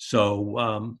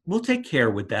 So we'll take care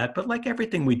with that. But like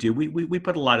everything we do, we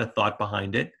put a lot of thought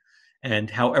behind it. And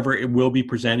however it will be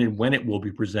presented, when it will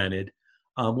be presented,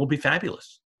 will be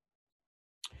fabulous.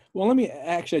 Well,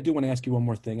 I do want to ask you one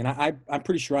more thing. And I'm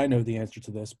pretty sure I know the answer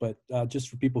to this, but just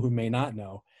for people who may not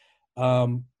know,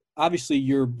 obviously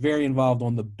you're very involved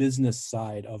on the business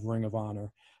side of Ring of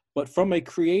Honor. But from a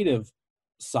creative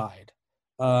side,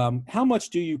 how much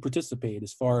do you participate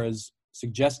as far as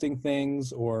suggesting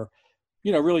things or,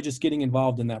 really just getting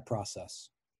involved in that process?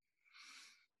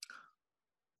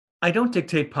 I don't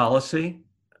dictate policy.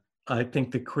 I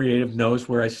think the creative knows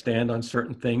where I stand on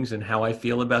certain things and how I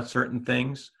feel about certain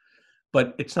things,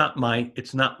 but it's not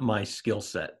my skill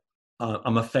set.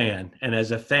 I'm a fan, and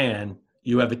as a fan,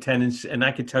 you have a tendency, and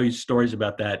I could tell you stories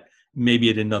about that maybe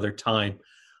at another time,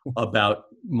 about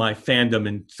my fandom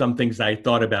and some things I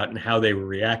thought about and how they were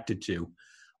reacted to.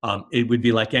 It would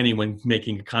be like anyone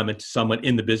making a comment to someone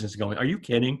in the business going, "Are you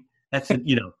kidding?" That's it,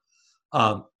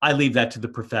 I leave that to the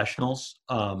professionals.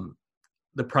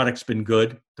 The product's been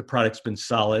good. The product's been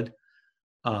solid.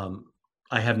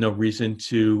 I have no reason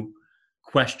to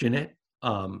question it.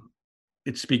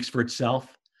 It speaks for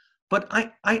itself. But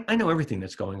I know everything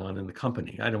that's going on in the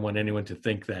company. I don't want anyone to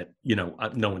think that,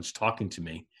 no one's talking to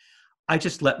me. I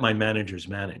just let my managers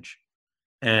manage.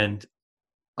 And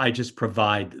I just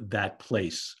provide that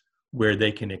place where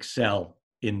they can excel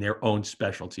in their own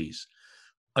specialties.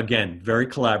 Again, very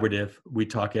collaborative. We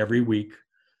talk every week.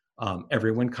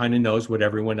 Everyone kind of knows what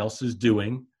everyone else is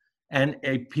doing. And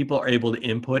people are able to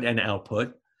input and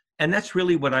output. And that's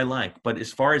really what I like. But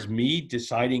as far as me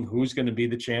deciding who's going to be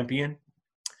the champion,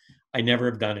 I never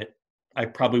have done it. I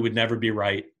probably would never be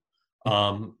right.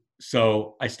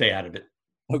 So I stay out of it.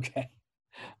 Okay.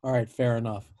 All right. Fair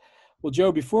enough. Well,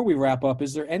 Joe, before we wrap up,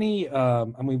 is there any,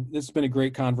 this has been a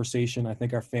great conversation. I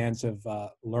think our fans have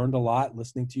learned a lot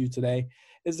listening to you today.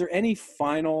 Is there any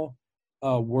final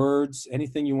words,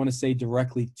 anything you want to say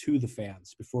directly to the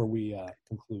fans before we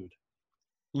conclude?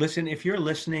 Listen, if you're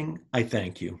listening, I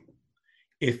thank you.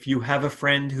 If you have a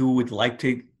friend who would like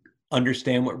to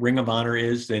understand what Ring of Honor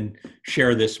is, then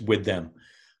share this with them.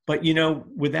 But,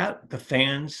 without the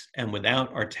fans and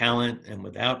without our talent and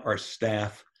without our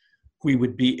staff, we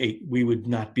would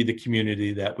not be the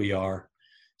community that we are.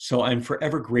 So I'm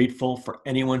forever grateful for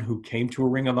anyone who came to a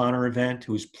Ring of Honor event,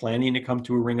 who's planning to come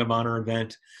to a Ring of Honor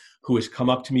event, who has come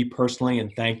up to me personally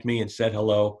and thanked me and said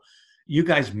hello. You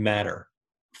guys matter.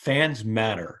 Fans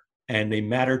matter, and they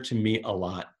matter to me a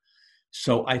lot.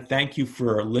 So I thank you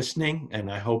for listening,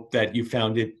 and I hope that you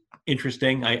found it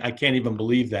interesting. I can't even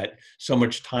believe that so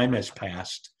much time has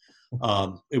passed.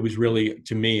 It was really,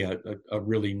 to me, a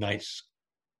really nice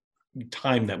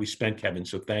time that we spent, Kevin,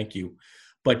 so thank you.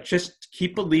 But just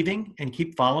keep believing and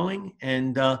keep following,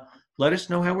 and let us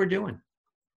know how we're doing.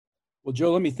 Well,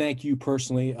 Joe, let me thank you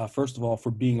personally, first of all,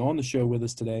 for being on the show with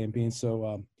us today and being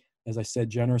so, as I said,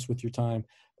 generous with your time.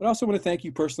 But I also want to thank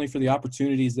you personally for the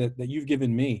opportunities that you've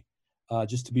given me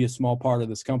just to be a small part of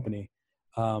this company.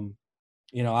 I'll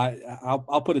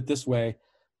put it this way.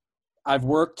 I've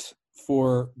worked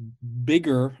for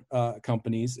bigger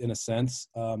companies in a sense,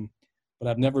 but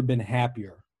I've never been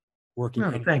happier working.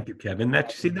 Oh, thank you, Kevin.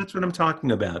 That's what I'm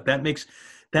talking about. That makes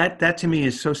that to me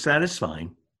is so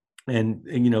satisfying. And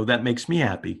that makes me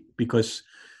happy because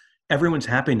everyone's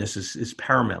happiness is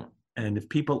paramount. And if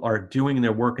people are doing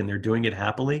their work and they're doing it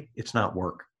happily, it's not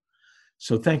work.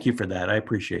 So thank you for that. I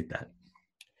appreciate that.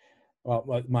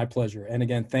 Well, my pleasure. And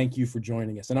again, thank you for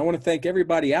joining us. And I want to thank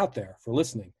everybody out there for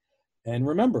listening. And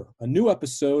remember, a new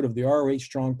episode of the ROH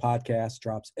Strong podcast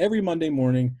drops every Monday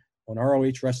morning on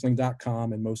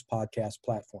ROHWrestling.com and most podcast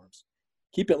platforms.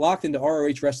 Keep it locked into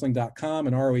ROHWrestling.com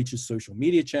and ROH's social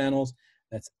media channels.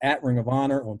 That's at Ring of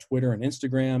Honor on Twitter and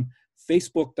Instagram,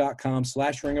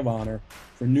 Facebook.com/Ring of Honor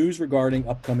for news regarding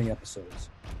upcoming episodes.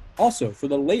 Also, for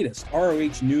the latest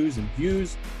ROH news and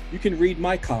views, you can read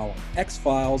my column,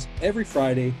 X-Files, every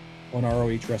Friday on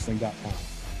ROHWrestling.com.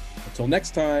 Until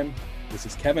next time, this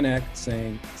is Kevin Eck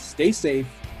saying stay safe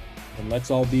and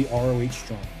let's all be ROH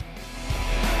strong.